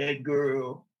 "Tell that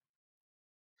girl,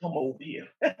 come over here."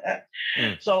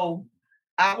 So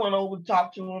I went over to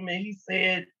talk to him, and he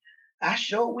said, "I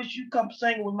sure wish you come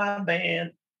sing with my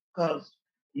band, because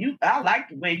I like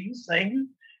the way you sing. You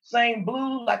sing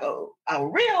blues like a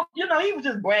real," he was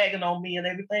just bragging on me and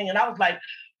everything. And I was like,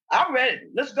 "I'm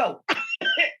ready. Let's go."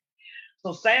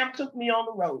 So Sam took me on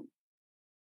the road.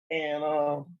 And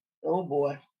oh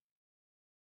boy,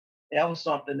 that was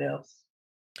something else.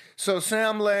 So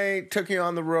Sam Lay took you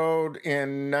on the road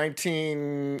in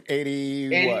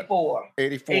 1984.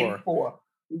 84.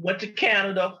 We went to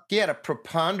Canada. He had a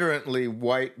preponderantly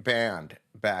white band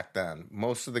back then.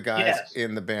 Most of the guys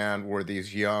in the band were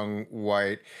these young,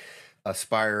 white,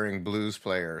 aspiring blues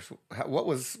players. What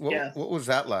was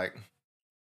that like?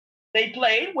 They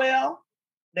played well.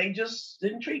 They just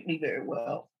didn't treat me very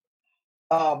well.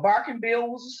 Barkin Bill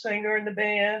was a singer in the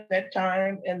band at that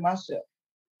time, and myself.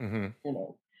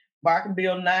 Barkin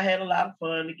Bill and I had a lot of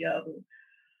fun together.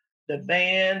 The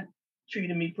band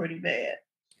treated me pretty bad.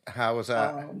 How was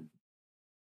that?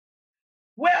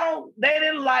 Well, they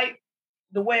didn't like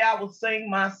the way I would sing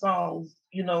my songs,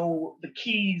 you know, the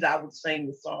keys I would sing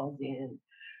the songs in,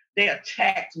 they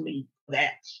attacked me for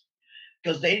that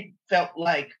because they felt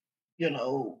like, you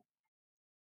know,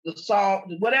 the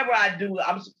song, whatever I do,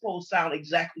 I'm supposed to sound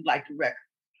exactly like the record.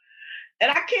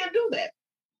 And I can't do that.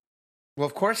 Well,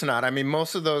 of course not. I mean,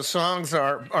 most of those songs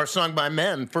are sung by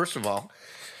men, first of all.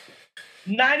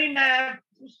 99,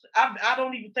 I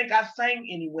don't even think I sang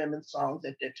any women's songs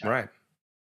at that time. Right.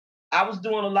 I was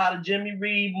doing a lot of Jimmy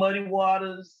Reed, Muddy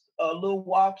Waters, Lil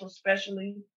Walter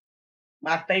especially,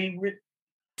 my favorite.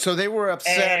 So they were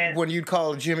upset And- when you'd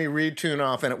call a Jimmy Reed tune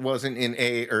off and it wasn't in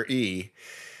A or E.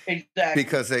 Exactly.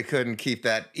 Because they couldn't keep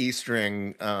that E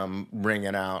string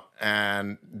ringing out,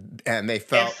 and they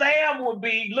felt. And Sam would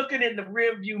be looking in the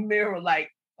rearview mirror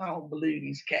like, I don't believe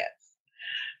these cats.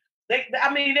 They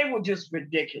were just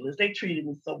ridiculous. They treated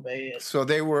me so bad. So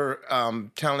they were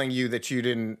telling you that you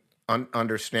didn't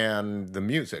understand the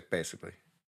music, basically.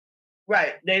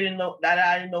 Right. They didn't know that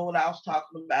I didn't know what I was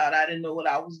talking about. I didn't know what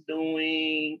I was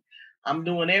doing. I'm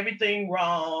doing everything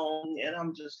wrong, and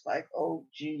I'm just like, oh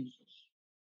Jesus.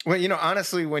 Well, you know,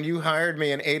 honestly, when you hired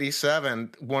me in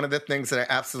 '87, one of the things that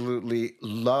I absolutely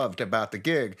loved about the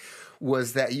gig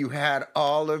was that you had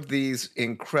all of these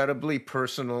incredibly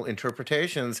personal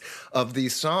interpretations of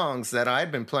these songs that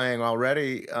I'd been playing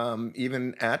already,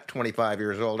 even at 25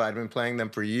 years old. I'd been playing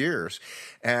them for years.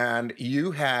 And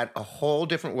you had a whole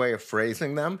different way of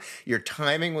phrasing them. Your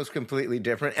timing was completely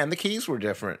different, and the keys were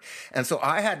different. And so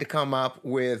I had to come up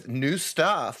with new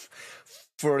stuff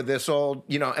for this old,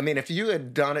 you know, I mean, if you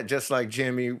had done it just like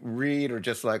Jimmy Reed or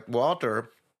just like Walter,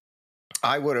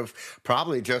 I would have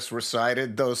probably just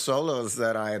recited those solos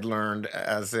that I had learned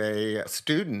as a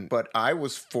student. But I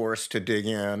was forced to dig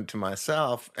into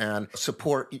myself and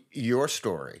support your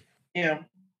story. Yeah.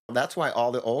 That's why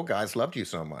all the old guys loved you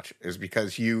so much, is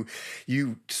because you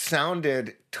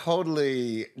sounded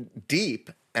totally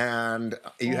deep, and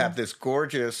you have this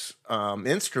gorgeous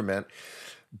instrument.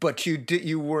 But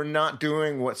you were not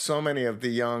doing what so many of the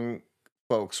young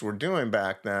folks were doing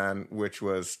back then, which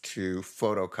was to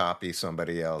photocopy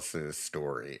somebody else's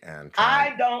story. And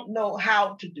I don't know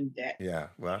how to do that. Yeah,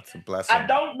 well, that's a blessing. I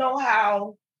don't know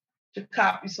how to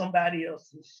copy somebody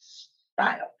else's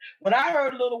style. When I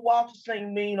heard Little Walter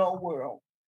sing Mean Old World,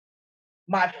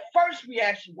 my first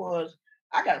reaction was,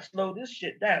 I got to slow this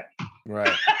shit down.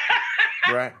 Right.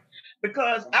 Right.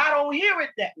 Because I don't hear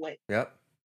it that way. Yep.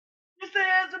 This is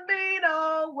a mean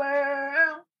old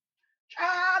world.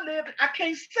 I live. I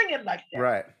can't sing it like that.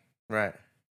 Right. Right.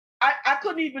 I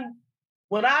couldn't even.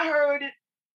 When I heard it,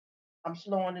 I'm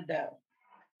slowing it down.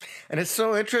 And it's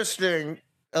so interesting.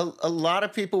 A lot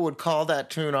of people would call that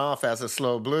tune off as a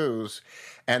slow blues,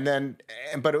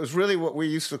 but it was really what we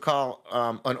used to call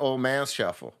an old man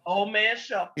shuffle. Old man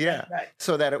shuffle. Yeah. That's right.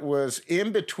 So that it was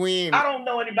in between. I don't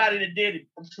know anybody that did it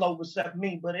slow except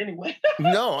me, but anyway.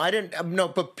 No, I didn't. No,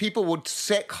 but people would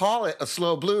call it a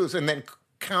slow blues and then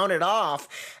count it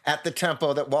off at the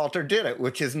tempo that Walter did it,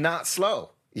 which is not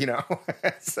slow. You know,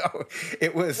 so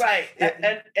it was right.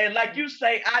 And like you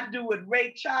say, I do it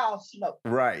Ray Charles slow.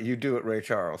 Right, you do it Ray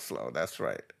Charles slow. That's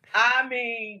right. I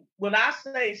mean, when I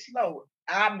say slow,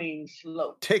 I mean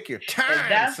slow. Take your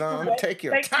time, son. Take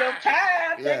your time.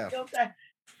 Yeah. Take your time.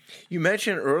 You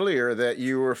mentioned earlier that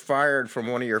you were fired from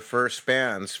one of your first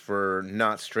bands for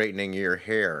not straightening your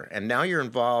hair, and now you're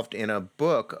involved in a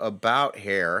book about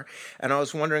hair. And I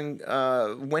was wondering,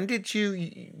 when did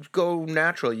you go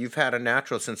natural? You've had a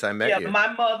natural since I met you. Yeah,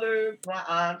 my mother, my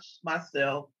aunts,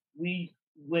 myself, we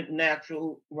went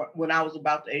natural when I was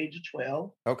about the age of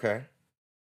 12. Okay.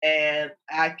 And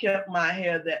I kept my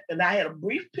hair and I had a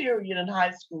brief period in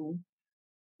high school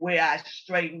where I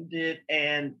straightened it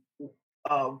and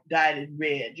dyed it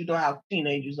red. You know how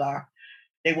teenagers are.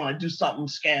 They want to do something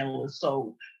scandalous.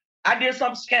 So I did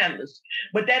something scandalous.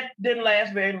 But that didn't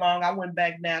last very long. I went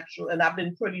back natural, and I've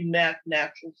been pretty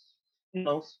natural, you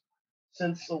know,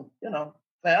 since, you know,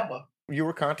 forever. You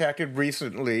were contacted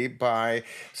recently by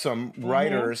some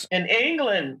writers in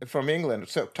England. From England.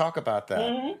 So talk about that.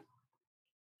 Mm-hmm.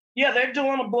 Yeah, they're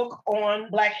doing a book on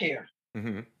Black hair.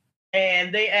 Mm-hmm.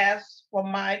 And they asked for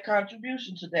my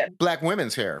contribution to that. Black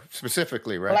women's hair,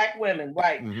 specifically, right? Black women,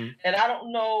 right. Mm-hmm. And I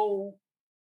don't know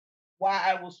why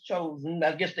I was chosen.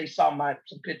 I guess they saw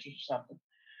some pictures or something.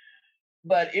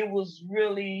 But it was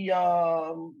really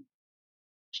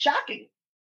shocking,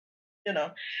 you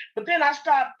know. But then I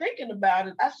started thinking about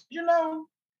it. I said, you know,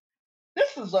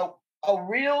 this is a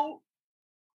real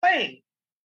thing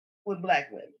with Black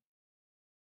women.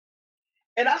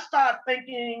 And I started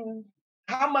thinking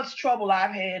how much trouble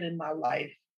I've had in my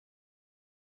life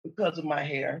because of my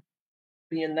hair.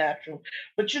 being natural.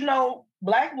 But you know,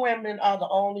 Black women are the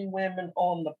only women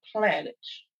on the planet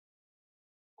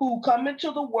who come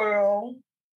into the world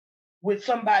with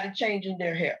somebody changing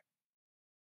their hair.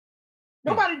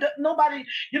 Nobody,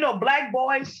 you know, Black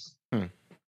boys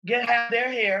have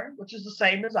their hair, which is the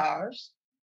same as ours.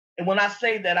 And when I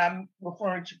say that, I'm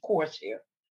referring to coarse hair.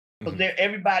 Because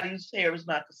everybody's hair is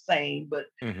not the same, but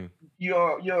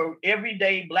your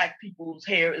everyday Black people's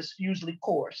hair is usually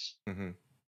coarse.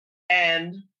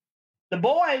 And the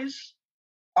boys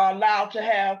are allowed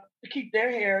to keep their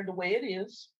hair the way it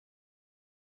is.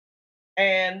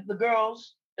 And the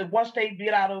girls, once they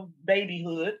get out of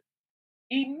babyhood,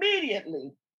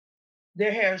 immediately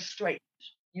their hair is straight,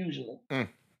 usually.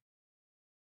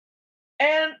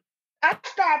 And I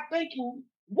start thinking,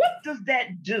 what does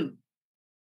that do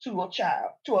to a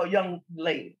child, to a young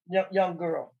lady, young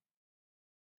girl?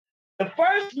 The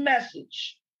first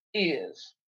message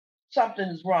is something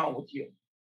is wrong with you.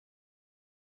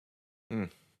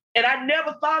 And I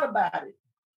never thought about it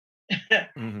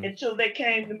until they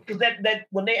came, because that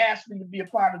when they asked me to be a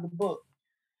part of the book,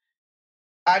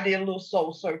 I did a little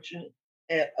soul searching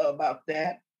about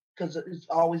that, because it's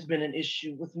always been an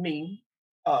issue with me.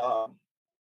 My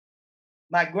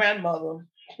grandmother,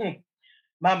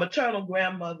 my maternal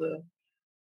grandmother,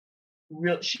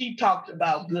 she talked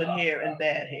about good hair and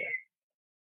bad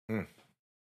hair.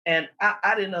 And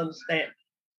I didn't understand.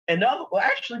 And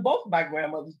actually, both of my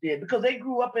grandmothers did, because they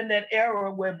grew up in that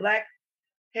era where Black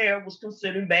hair was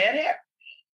considered bad hair.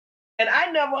 And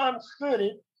I never understood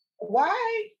it.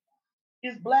 Why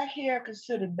is Black hair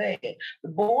considered bad? The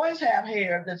boys have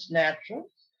hair that's natural.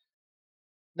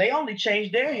 They only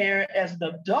change their hair as an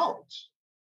adult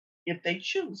if they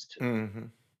choose to.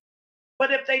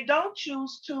 But if they don't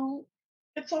choose to,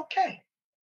 it's okay.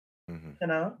 You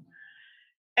know?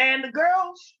 And the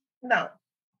girls, no,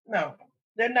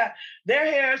 they're not. Their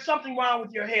hair, something wrong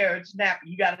with your hair, it's nappy.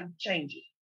 You got to change it.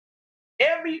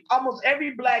 Almost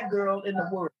every Black girl in the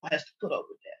world has to put up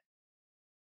with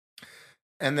that.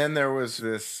 And then there was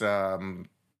this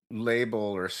label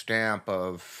or stamp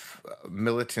of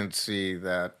militancy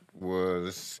that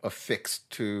was affixed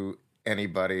to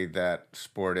anybody that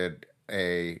sported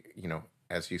a, you know,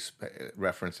 as you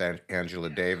referenced Angela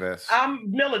Davis. I'm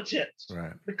militant,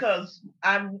 right? Because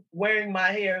I'm wearing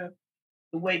my hair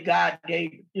the way God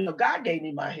gave it. You know, God gave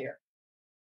me my hair.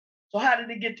 So how did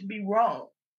it get to be wrong?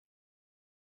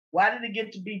 Why did it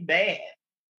get to be bad?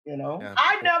 You know, yeah.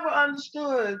 I never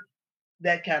understood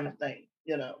that kind of thing,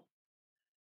 you know.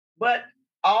 But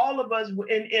all of us, and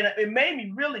it made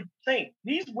me really think,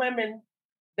 these women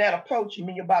that approach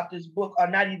me about this book are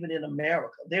not even in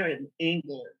America. They're in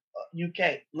England,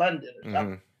 UK, London, or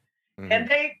something. And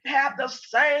they have the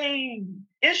same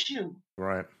issue.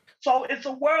 Right. So it's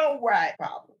a worldwide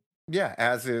problem. Yeah,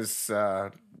 as is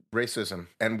racism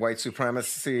and white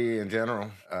supremacy in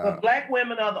general. But Black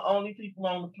women are the only people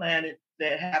on the planet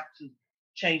that have to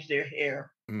change their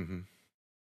hair.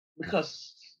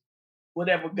 Because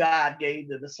whatever God gave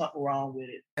them, there's something wrong with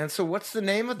it. And so what's the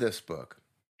name of this book?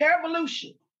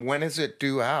 Hairvolution. When is it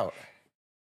due out?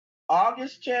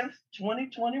 August 10th,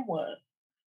 2021.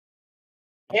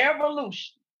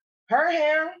 Hairvolution. Her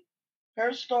hair,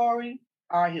 her story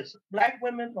are his. Black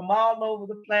women from all over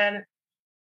the planet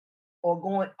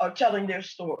are telling their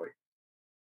story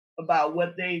about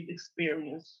what they've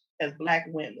experienced as Black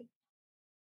women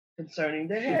concerning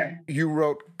their hair. You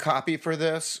wrote copy for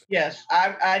this? Yes,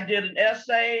 I did an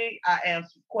essay. I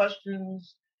answered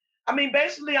questions. I mean,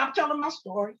 basically, I'm telling my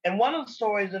story. And one of the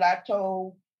stories that I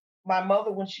told my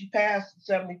mother when she passed in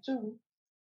 72,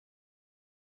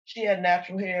 she had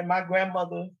natural hair. My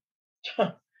grandmother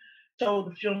told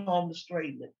the funeral home to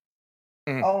straighten it.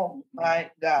 Oh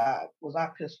my God, was I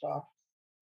pissed off.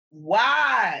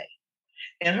 Why?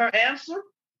 And her answer,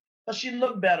 because she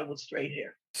looked better with straight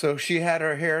hair. So she had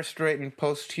her hair straightened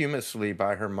posthumously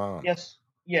by her mom. Yes,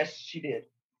 she did.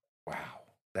 Wow,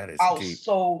 that is I was deep.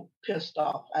 so pissed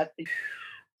off. I think,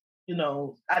 you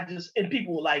know, and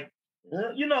people were like,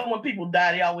 you know, when people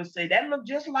die, they always say that looked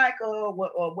just like or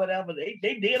whatever.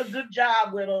 They did a good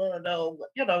job with her.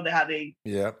 You know how they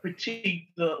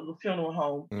critique the funeral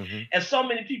home. And so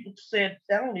many people said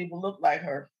that don't even look like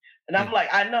her. And I'm like,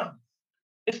 I know,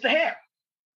 it's the hair.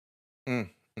 You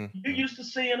used to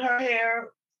seeing her hair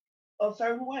a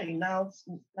certain way. Now it's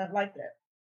not like that.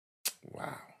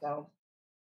 Wow. So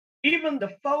even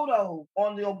the photo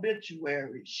on the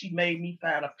obituary, she made me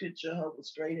find a picture of her with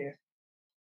straight hair.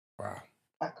 Wow.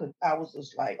 I was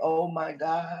just like, oh my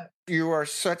God. You are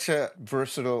such a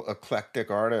versatile,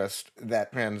 eclectic artist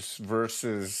that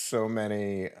transverses so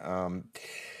many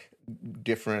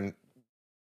different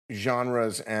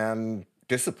genres and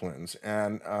disciplines.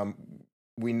 And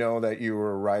we know that you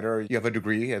were a writer. You have a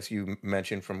degree, as you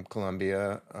mentioned, from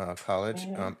Columbia College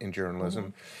Mm-hmm. in Mm-hmm.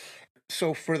 journalism.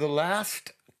 So for the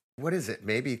last, what is it,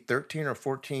 maybe 13 or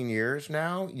 14 years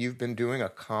now, you've been doing a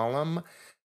column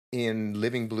in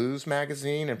Living Blues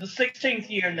magazine, and The 16th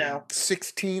year now.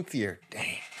 16th year.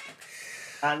 Dang.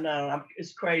 I know.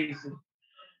 It's crazy.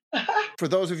 For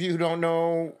those of you who don't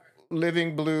know,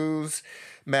 Living Blues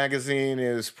magazine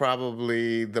is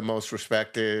probably the most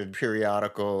respected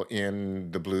periodical in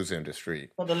the blues industry.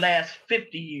 For the last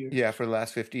 50 years. Yeah, for the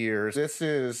last 50 years. This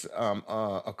is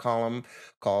a column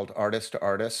called Artist to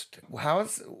Artist.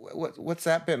 What's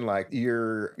that been like?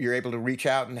 You're able to reach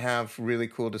out and have really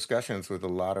cool discussions with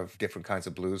a lot of different kinds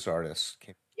of blues artists.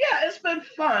 Yeah, it's been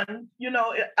fun.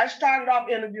 I started off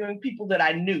interviewing people that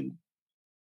I knew,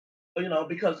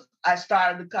 because I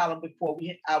started the column before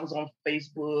I was on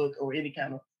Facebook or any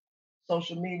kind of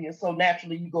social media. So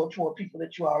naturally you go toward people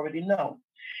that you already know.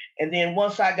 And then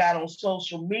once I got on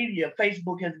social media,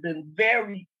 Facebook has been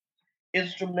very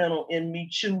instrumental in me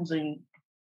choosing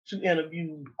to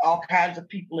interview all kinds of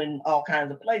people in all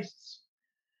kinds of places.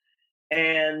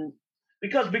 And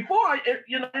because before, I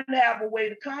didn't have a way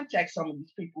to contact some of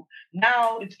these people.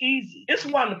 Now it's easy. It's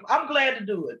wonderful. I'm glad to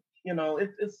do it.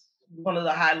 It's one of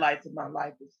the highlights of my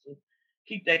life is to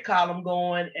keep that column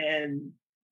going and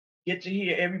get to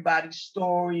hear everybody's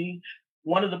story.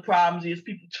 One of the problems is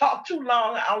people talk too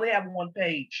long. I only have one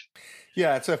page.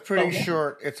 Yeah, it's a pretty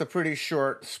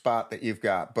short spot that you've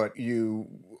got, but you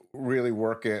really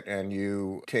work it and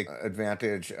you take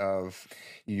advantage of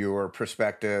your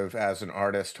perspective as an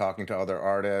artist talking to other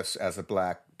artists, as a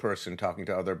Black person talking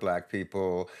to other Black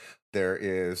people. There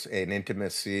is an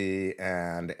intimacy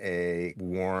and a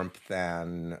warmth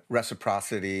and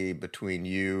reciprocity between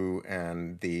you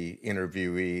and the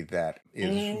interviewee that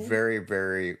is very,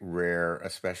 very rare,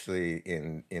 especially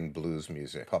in blues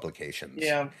music publications.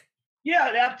 Yeah.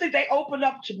 I think they open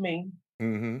up to me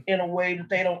in a way that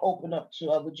they don't open up to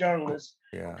other journalists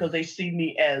because they see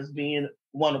me as being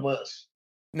one of us.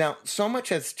 Now, so much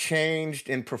has changed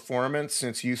in performance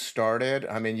since you started.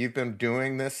 I mean, you've been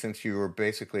doing this since you were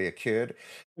basically a kid.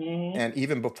 And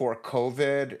even before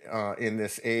COVID, in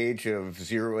this age of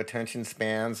zero attention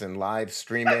spans and live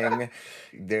streaming,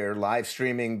 they're live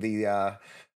streaming the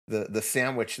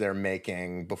sandwich they're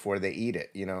making before they eat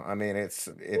it. I mean, it's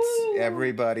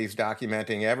everybody's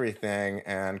documenting everything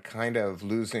and kind of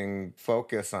losing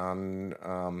focus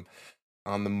on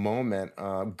the moment.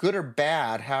 Good or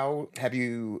bad, how have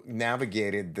you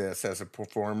navigated this as a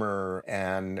performer,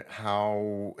 and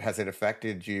how has it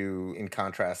affected you in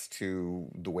contrast to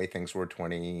the way things were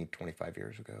 20, 25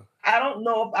 years ago? I don't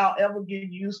know if I'll ever get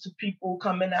used to people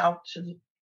coming out to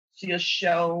see a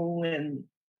show, and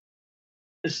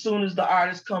as soon as the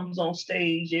artist comes on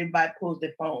stage, everybody pulls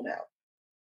their phone out.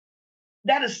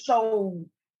 That is so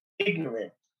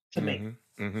ignorant to me.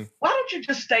 Why don't you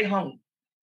just stay home?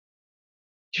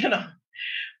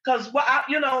 Because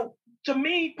to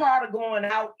me, part of going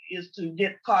out is to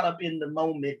get caught up in the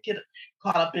moment, get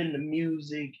caught up in the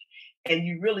music, and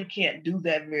you really can't do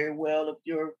that very well if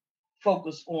you're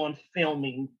focused on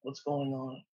filming what's going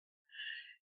on.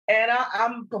 And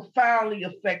I'm profoundly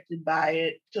affected by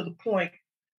it to the point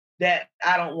that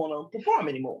I don't want to perform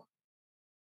anymore.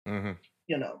 In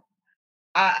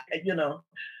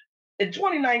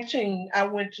 2019, I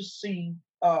went to see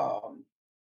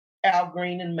Al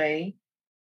Green in May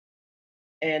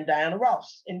and Diana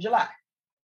Ross in July.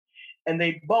 And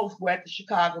they both were at the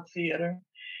Chicago Theater.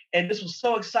 And this was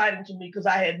so exciting to me because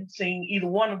I hadn't seen either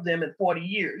one of them in 40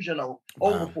 years,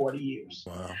 over 40 years.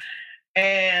 Wow.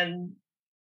 And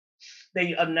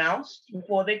they announced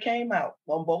before they came out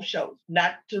on both shows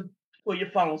not to pull your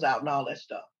phones out and all that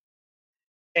stuff.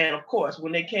 And of course,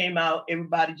 when they came out,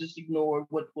 everybody just ignored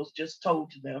what was just told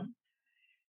to them.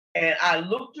 And I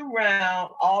looked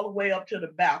around all the way up to the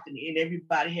balcony and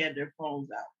everybody had their phones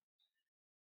out.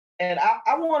 And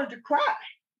I wanted to cry.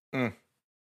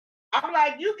 I'm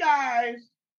like, you guys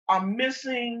are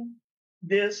missing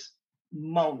this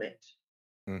moment.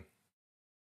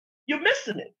 You're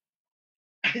missing it.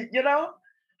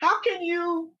 How can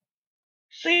you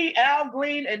see Al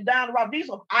Green and Diana Ross? These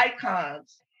are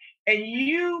icons. And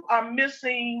you are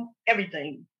missing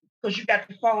everything because you got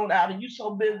your phone out and you're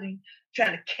so busy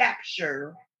trying to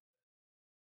capture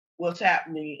what's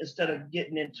happening instead of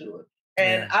getting into it.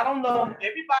 And I don't know,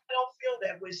 everybody don't feel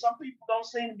that way. Some people don't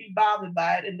seem to be bothered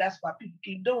by it, and that's why people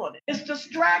keep doing it. It's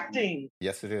distracting.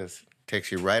 Yes, it is.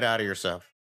 Takes you right out of yourself.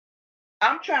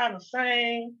 I'm trying to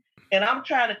sing, and I'm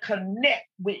trying to connect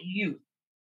with you.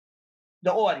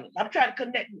 the audience. I'm trying to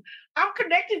connect. I'm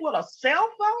connecting with a cell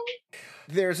phone.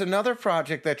 There's another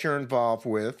project that you're involved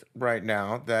with right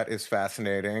now that is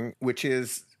fascinating, which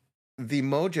is the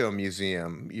Mojo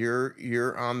Museum.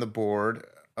 You're on the board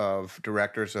of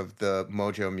directors of the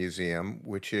Mojo Museum,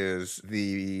 which is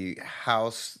the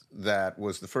house that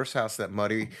was the first house that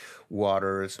Muddy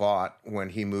Waters bought when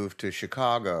he moved to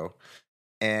Chicago.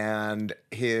 And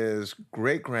his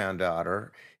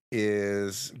great-granddaughter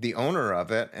is the owner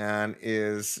of it and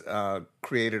is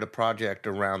created a project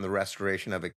around the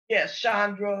restoration of it. Yes,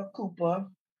 Chandra Cooper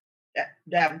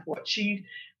Davenport. She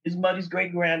is Muddy's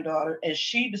great granddaughter, and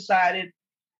she decided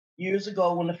years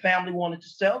ago when the family wanted to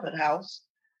sell that house,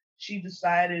 she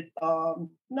decided,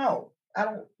 no, I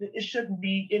don't. It shouldn't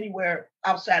be anywhere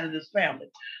outside of this family.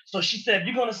 So she said, if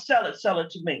you're going to sell it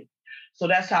to me. So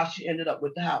that's how she ended up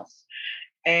with the house.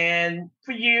 And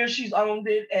for years, she's owned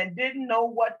it and didn't know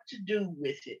what to do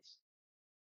with it.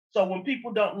 So when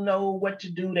people don't know what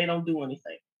to do, they don't do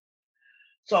anything.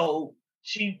 So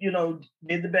she,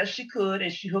 did the best she could,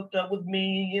 and she hooked up with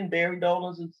me and Barry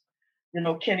Dolan's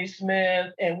and, Kenny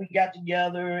Smith, and we got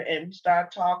together and we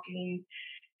started talking.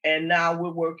 And now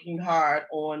we're working hard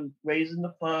on raising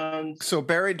the funds. So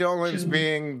Barry Dolan's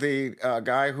being the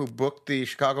guy who booked the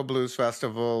Chicago Blues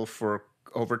Festival for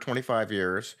over 25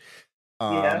 years.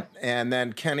 Yeah. And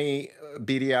then Kenny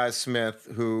Beady Eyes Smith,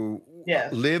 who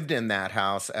lived in that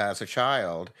house as a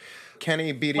child.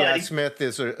 Kenny Beady Eyes Smith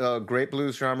is a great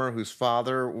blues drummer whose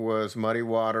father was Muddy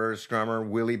Waters drummer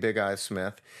Willie Big Eyes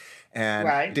Smith.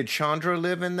 And did Chandra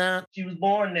live in that? She was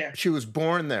born there. She was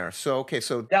born there. So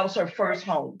that was her first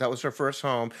home. That was her first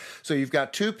home. So you've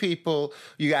got two people.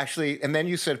 And then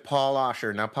you said Paul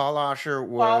Osher. Now Paul Osher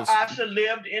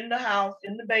lived in the house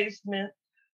in the basement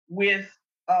with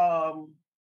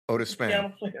Otis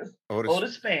Spann.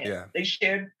 Otis Spann. Yeah. They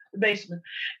shared the basement,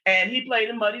 and he played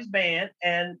in Muddy's band,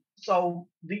 and so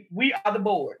we are the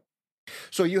board.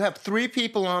 So you have three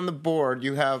people on the board.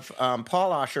 You have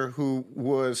Paul Osher, who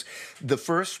was the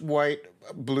first white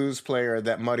blues player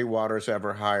that Muddy Waters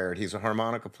ever hired. He's a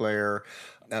harmonica player.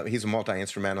 He's a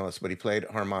multi-instrumentalist, but he played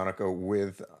harmonica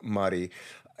with Muddy.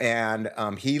 And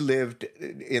he lived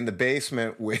in the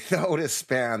basement with Otis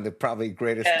Spann, the probably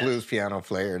greatest blues piano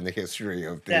player in the history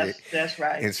of the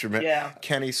instrument. Yeah.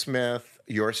 Kenny Smith,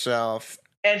 yourself.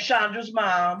 And Chandra's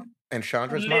mom.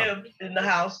 Lived in the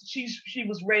house. She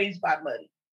was raised by Muddy.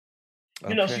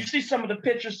 So you see some of the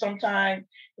pictures sometime,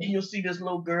 and you'll see this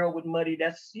little girl with Muddy.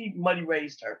 Muddy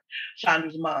raised her,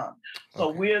 Chandra's mom. So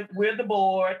we're the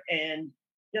board, and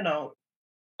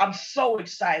I'm so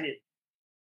excited.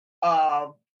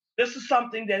 This is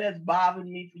something that has bothered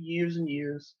me for years and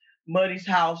years. Muddy's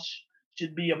house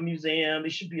should be a museum.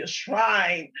 It should be a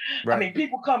shrine. Right. I mean,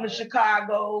 people come to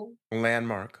Chicago.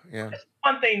 Landmark, yeah. That's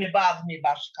one thing that bothers me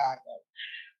about Chicago.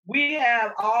 We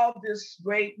have all this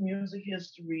great music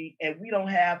history, and we don't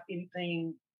have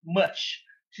anything much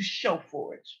to show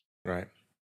for it. Right.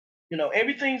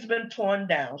 Everything's been torn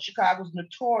down. Chicago's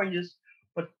notorious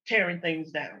for tearing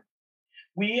things down.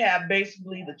 We have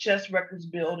basically the Chess Records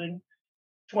building,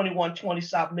 2120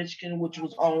 South Michigan, which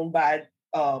was owned by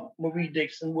Marie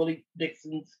Dixon, Willie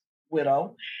Dixon's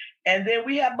widow. And then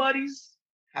we have Muddy's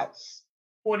house,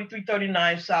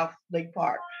 4339 South Lake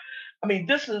Park. I mean,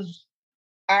 this is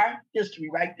our history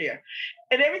right there.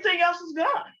 And everything else is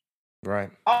gone. Right.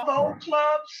 All the old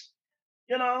clubs,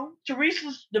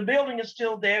 Teresa's, the building is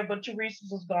still there, but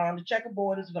Teresa's is gone. The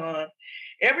checkerboard is gone.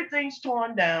 Everything's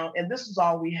torn down, and this is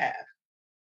all we have.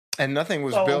 And nothing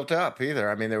was built up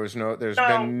either. I mean, there's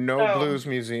been no blues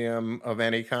museum of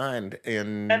any kind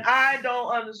in. And I don't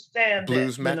understand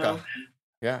blues Mecca.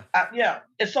 Yeah.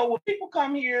 And so when people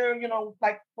come here,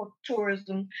 like for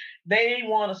tourism, they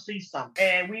want to see something,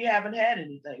 and we haven't had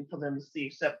anything for them to see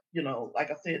except,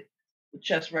 like I said, the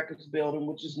Chess Records building,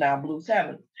 which is now Blues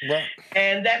Heaven. Right.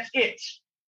 And that's it.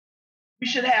 We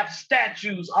should have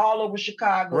statues all over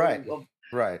Chicago. Right. Of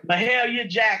Mahalia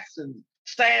Jackson,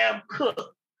 Sam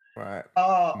Cooke. Right.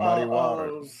 Muddy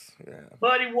Waters.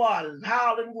 Muddy Waters,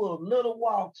 Howlin' Wolf, Little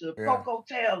Walter, Coco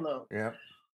Taylor. Yeah.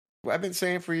 I've been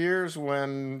saying for years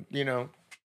when,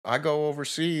 I go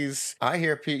overseas, I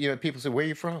hear people say, where are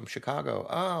you from? Chicago.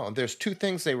 Oh, there's two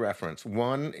things they reference.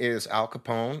 One is Al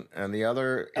Capone, and the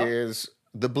other is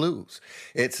the blues.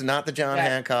 It's not the John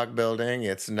Hancock building.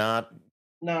 It's not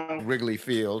Wrigley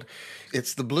Field.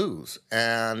 It's the blues.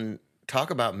 And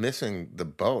talk about missing the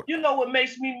boat. You know what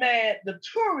makes me mad? The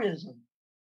tourism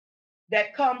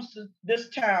that comes to this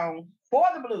town for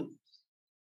the blues.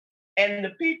 And the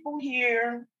people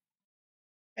here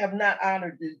have not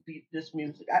honored this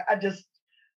music.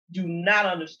 do not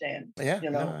understand. Yeah, You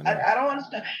know, no. I don't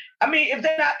understand. I mean, if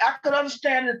they're not, I could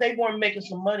understand that they weren't making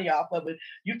some money off of it.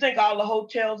 You think all the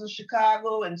hotels in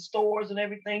Chicago and stores and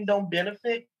everything don't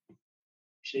benefit?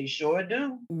 They sure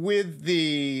do. With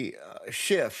the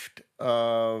shift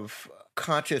of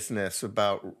consciousness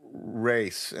about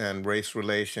race and race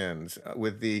relations,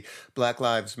 with the Black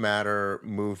Lives Matter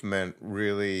movement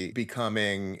really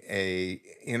becoming a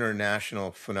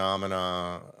international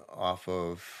phenomena off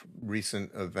of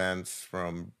recent events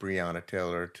from Breonna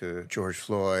Taylor to George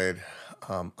Floyd,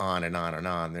 on and on and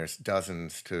on. There's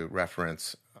dozens to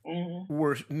reference. Mm-hmm.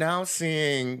 We're now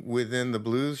seeing within the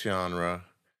blues genre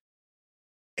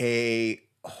a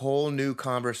whole new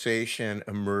conversation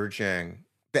emerging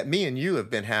that me and you have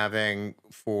been having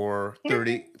for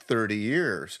 30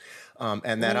 years.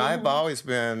 And that I've always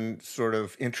been sort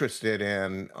of interested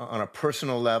in on a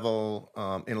personal level,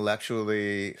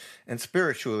 intellectually and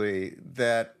spiritually,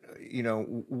 that, you know,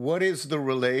 what is the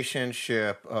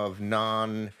relationship of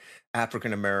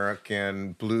non-African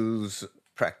American blues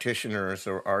practitioners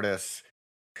or artists,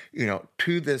 you know,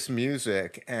 to this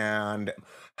music, and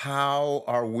how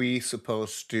are we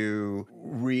supposed to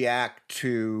react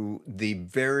to the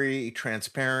very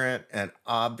transparent and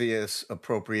obvious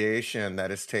appropriation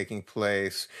that is taking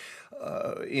place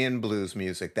in blues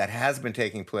music, that has been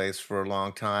taking place for a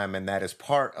long time, and that is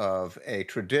part of a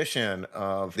tradition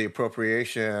of the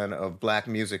appropriation of Black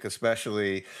music,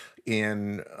 especially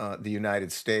in the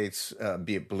United States,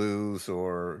 be it blues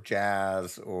or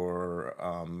jazz or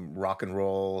rock and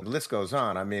roll. The list goes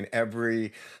on. I mean,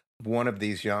 every one of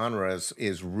these genres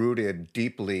is rooted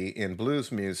deeply in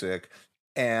blues music.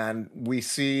 And we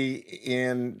see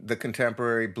in the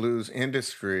contemporary blues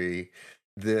industry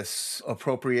this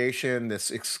appropriation,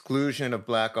 this exclusion of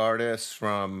Black artists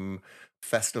from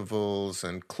festivals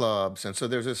and clubs. And so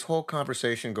there's this whole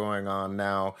conversation going on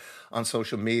now on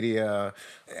social media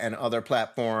and other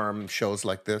platform shows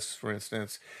like this, for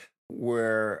instance,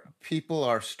 where people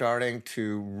are starting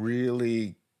to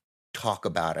really talk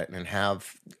about it and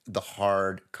have the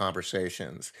hard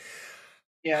conversations.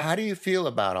 Yeah. How do you feel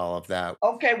about all of that?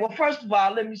 Okay, well, first of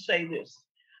all, let me say this.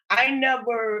 I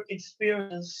never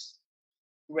experienced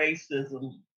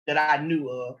racism that I knew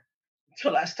of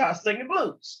until I started singing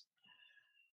blues.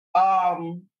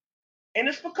 And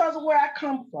it's because of where I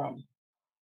come from.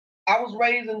 I was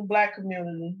raised in the Black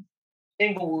community,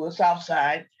 Inglewood, South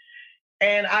Side,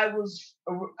 and I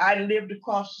lived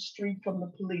across the street from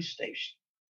the police station.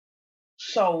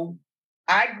 So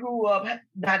I grew up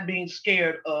not being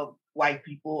scared of white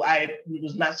people. I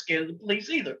was not scared of the police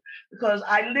either, because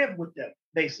I lived with them,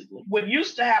 basically. What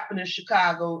used to happen in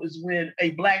Chicago is when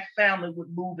a Black family would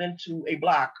move into a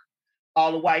block,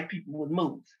 all the white people would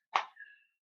move.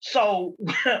 So,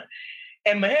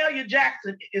 and Mahalia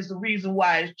Jackson is the reason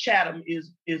why Chatham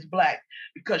is Black,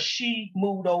 because she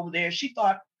moved over there. She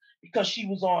thought because she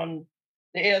was on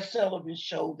the Ed Sullivan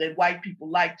show that white people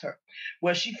liked her.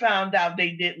 Well, she found out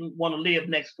they didn't want to live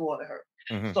next door to her.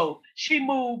 Mm-hmm. So she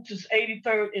moved to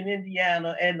 83rd in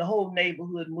Indiana, and the whole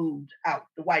neighborhood moved out.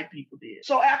 The white people did.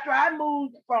 So after I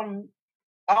moved from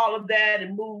all of that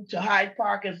and moved to Hyde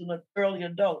Park as an early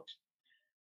adult,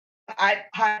 Hyde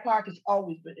Park has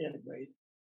always been integrated,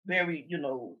 very,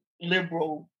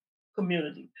 liberal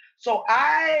community. So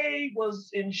I was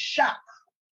in shock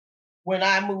when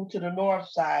I moved to the North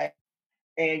Side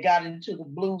and got into the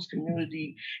blues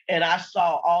community, and I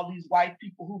saw all these white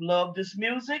people who love this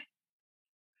music,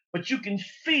 but you can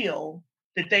feel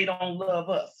that they don't love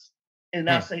us. And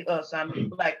I say us, I mean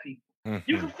Black people.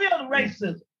 Mm-hmm. You can feel the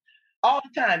racism all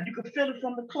the time. You can feel it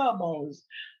from the club owners.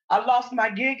 I lost my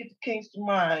gig at the Kingston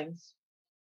Mines,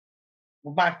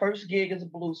 my first gig as a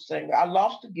blues singer. I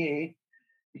lost the gig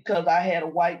because I had a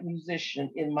white musician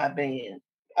in my band.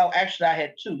 Oh, actually, I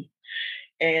had two.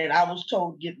 And I was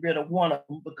told to get rid of one of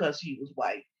them because he was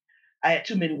white. I had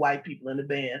too many white people in the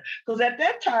band. Because at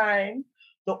that time,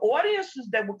 the audiences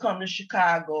that would come to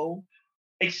Chicago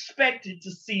expected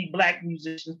to see Black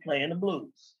musicians playing the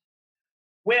blues.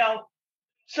 Well,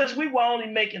 since we were only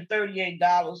making $38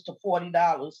 to $40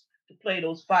 to play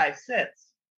those 5 sets,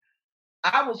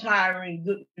 I was hiring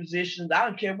good musicians. I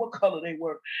don't care what color they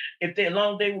were. If as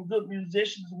long as they were good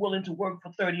musicians willing to work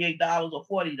for $38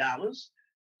 or $40,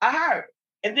 I hired.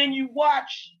 And then you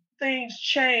watch things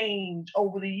change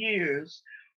over the years,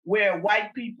 where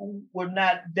white people were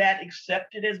not that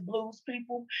accepted as blues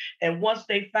people. And once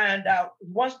they find out,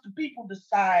 once the people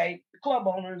decide, the club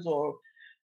owners or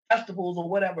festivals or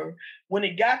whatever, when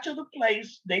it got to the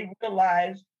place, they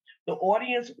realized the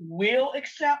audience will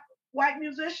accept white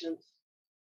musicians.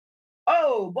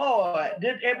 Oh boy,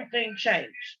 did everything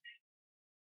change.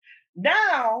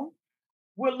 Now,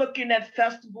 we're looking at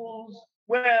festivals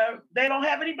where they don't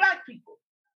have any Black people.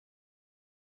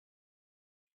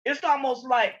 It's almost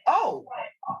like, oh,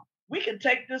 we can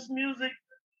take this music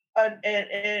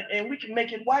and we can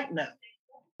make it white now.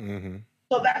 Mm-hmm.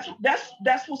 So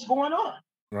that's what's going on.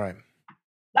 Right.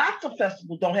 Lots of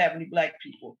festivals don't have any Black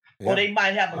people, or they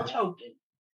might have a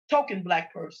token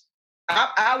Black person.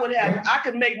 I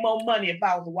could make more money if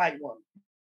I was a white woman.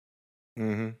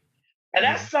 Mm-hmm. And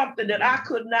that's something that I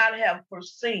could not have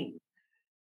foreseen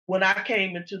when I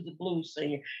came into the blues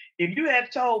scene. If you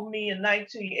had told me in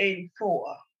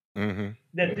 1984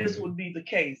 that this would be the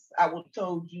case, I would have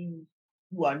told you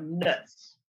are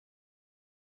nuts.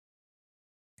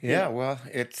 Yeah, well,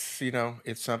 it's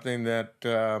it's something that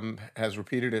has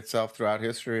repeated itself throughout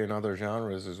history in other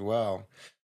genres as well.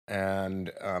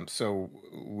 And so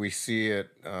we see it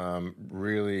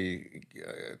really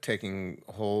taking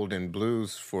hold in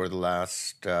blues for the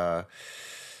last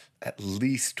at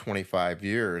least 25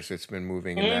 years. It's been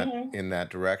moving in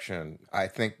that direction. I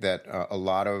think that a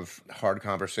lot of hard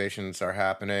conversations are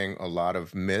happening. A lot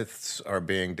of myths are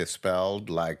being dispelled,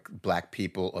 like Black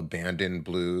people abandoned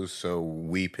blues, so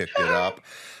we picked it up,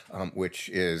 which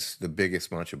is the biggest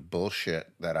bunch of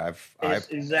bullshit that I've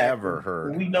ever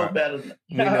heard. We know better than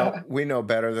that. we know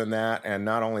better than that. And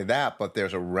not only that, but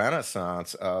there's a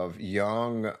renaissance of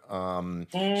young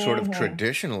sort of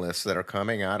traditionalists that are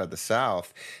coming out of the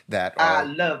South that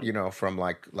are, from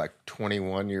like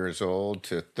 21 years old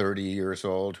to 30 years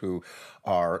old, who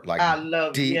are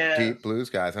like deep blues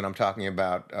guys. And I'm talking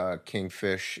about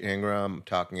Kingfish Ingram, I'm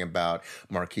talking about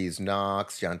Marquise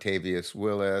Knox, Jontavius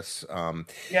Willis.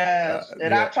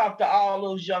 I talked to all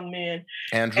those young men.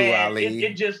 Andrew Ali.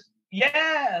 It just,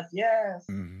 yes.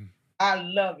 Mm-hmm. I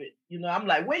love it. I'm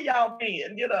like, where y'all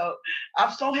been?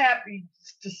 I'm so happy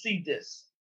to see this.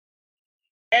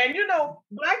 And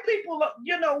Black people,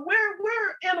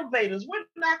 we're innovators. We're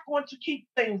not going to keep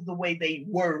things the way they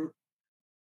were.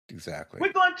 Exactly.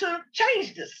 We're going to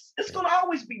change this. It's going to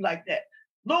always be like that.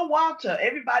 Lil Walter,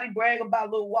 everybody brag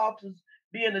about Lil Walter's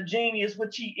being a genius,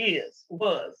 which he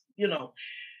was.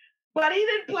 But he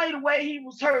didn't play the way he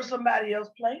heard somebody else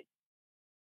play.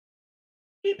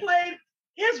 He played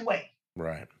his way.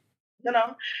 Right.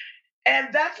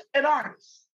 And that's an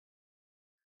artist.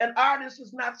 An artist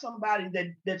is not somebody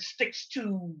that sticks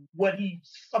to what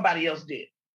somebody else did.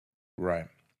 Right.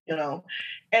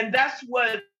 And that's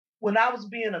what, when I was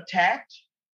being attacked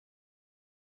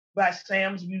by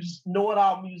Sam's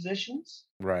know-it-all musicians,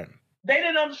 right, they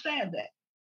didn't understand that.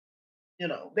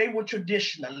 They were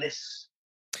traditionalists.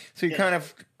 So you're kind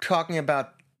of talking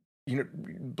about,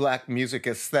 Black music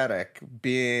aesthetic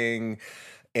being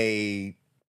a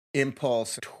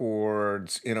impulse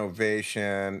towards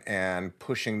innovation and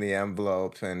pushing the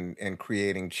envelope and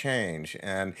creating change.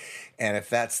 And if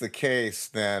that's the case,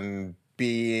 then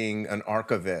being an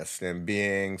archivist and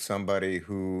being somebody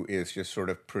who is just sort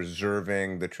of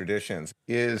preserving the traditions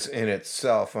is in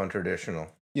itself untraditional.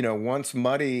 Once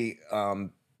Muddy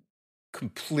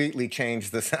completely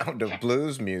changed the sound of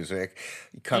blues music,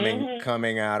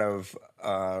 coming out of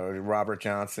Robert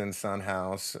Johnson's Son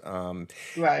House.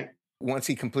 Right. Once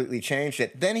he completely changed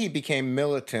it, then he became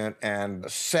militant and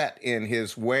set in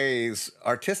his ways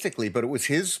artistically. But it was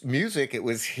his music, it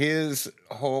was his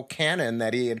whole canon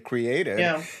that he had created.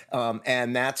 Yeah.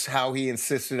 And that's how he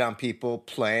insisted on people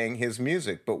playing his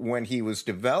music. But when he was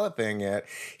developing it,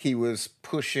 he was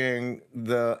pushing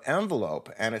the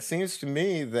envelope. And it seems to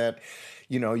me that,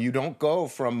 you don't go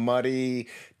from Muddy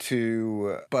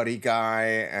to Buddy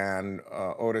Guy and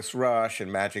Otis Rush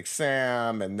and Magic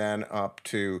Sam, and then up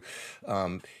to,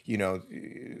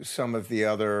 some of the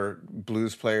other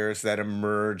blues players that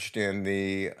emerged in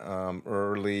the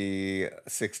early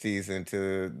 60s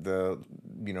into the,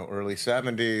 early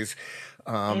 70s.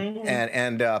 And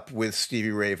end up with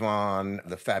Stevie Ray Vaughan,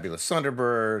 the Fabulous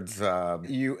Thunderbirds.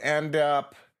 You end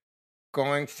up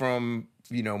going from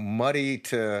Muddy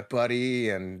to Buddy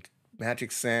and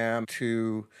Magic Sam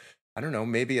to, I don't know,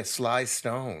 maybe a Sly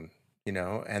Stone,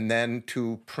 and then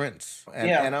to Prince.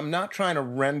 And I'm not trying to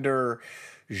render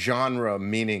genre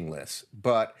meaningless,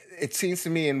 but it seems to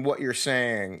me in what you're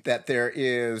saying that there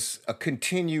is a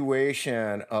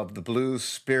continuation of the blues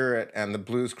spirit and the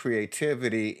blues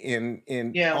creativity in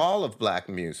all of Black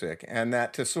music, and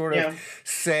that to sort of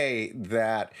say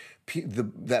that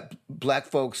that Black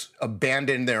folks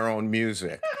abandon their own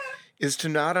music is to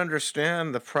not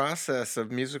understand the process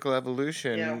of musical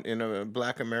evolution in a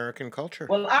Black American culture.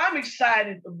 Well, I'm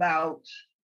excited about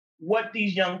what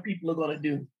these young people are going to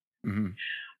do. Mm-hmm.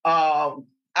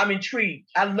 I'm intrigued.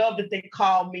 I love that they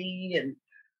call me and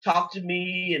talk to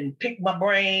me and pick my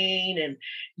brain, and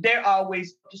they're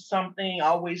always up to something,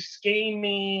 always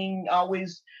scheming,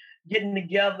 always getting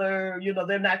together.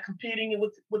 They're not competing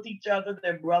with each other.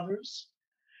 They're brothers.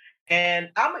 And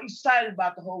I'm excited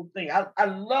about the whole thing. I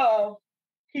love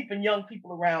keeping young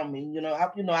people around me.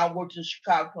 I worked in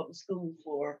Chicago Public School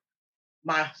for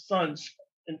my son's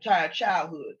entire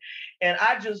childhood. And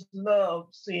I just love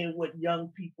seeing what young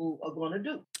people are going to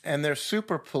do. And they're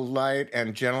super polite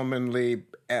and gentlemanly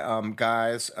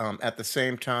guys. At the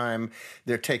same time,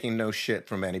 they're taking no shit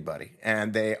from anybody,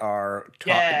 and they are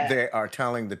they are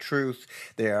telling the truth.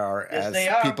 They are,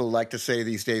 people like to say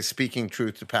these days, speaking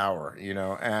truth to power.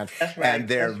 And That's right. and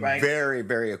they're That's right. very,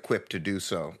 very equipped to do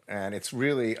so. And it's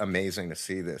really amazing to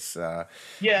see this. I've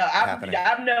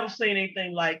never seen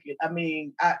anything like it. I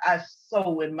mean, I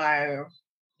so admire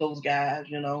those guys.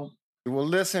 Well,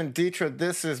 listen, Deetra,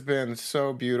 this has been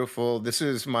so beautiful. This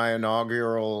is my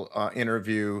inaugural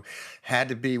interview. Had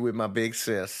to be with my big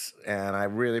sis, and I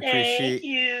really appreciate. Thank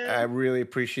you. I really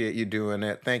appreciate you doing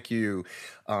it. Thank you.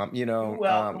 You're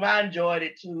welcome. I enjoyed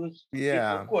it too.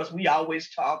 Yeah. Of course, we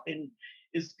always talk, and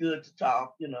it's good to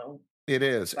talk. It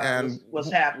is, and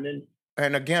what's happening.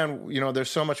 And again, there's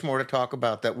so much more to talk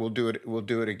about that. We'll do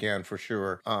it again for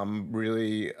sure. I'm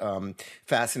really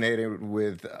fascinated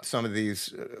with some of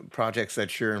these projects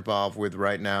that you're involved with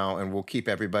right now, and we'll keep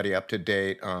everybody up to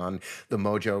date on the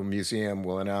Mojo Museum.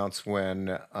 We'll announce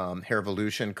when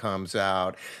Hairvolution comes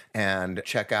out, and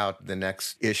check out the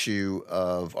next issue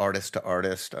of Artist to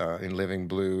Artist in Living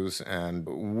Blues. And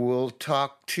we'll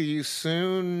talk to you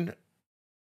soon.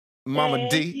 Mama Thank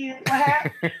D. You.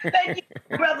 Thank you,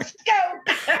 Brother Sco.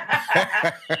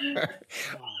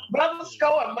 Brother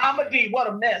Sco and Mama D. What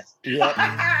a mess. Yep.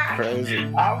 Crazy.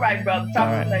 All right, brother. Talk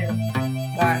to you later.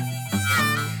 Bye.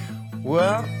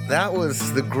 Well, that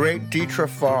was the great Deetra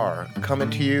Farr coming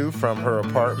to you from her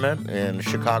apartment in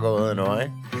Chicago,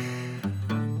 Illinois.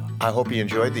 I hope you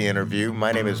enjoyed the interview.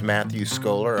 My name is Matthew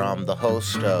Scholar. I'm the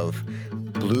host of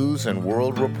Blues and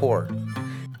World Report.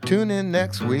 Tune in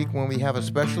next week when we have a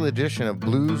special edition of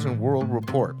Blues and World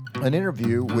Report, an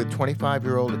interview with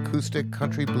 25-year-old acoustic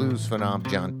country blues phenom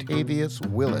Jontavius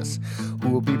Willis, who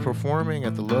will be performing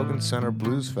at the Logan Center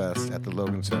Blues Fest at the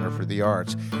Logan Center for the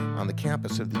Arts on the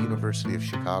campus of the University of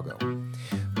Chicago.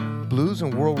 Blues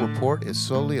and World Report is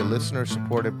solely a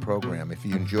listener-supported program. If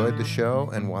you enjoyed the show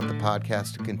and want the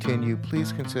podcast to continue,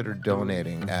 please consider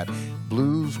donating at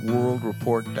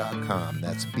bluesworldreport.com.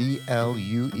 That's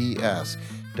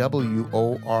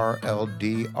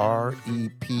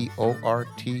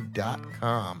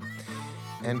BLUESWORLDREPORT.com.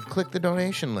 And click the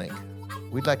donation link.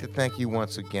 We'd like to thank you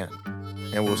once again,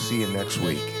 and we'll see you next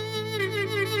week.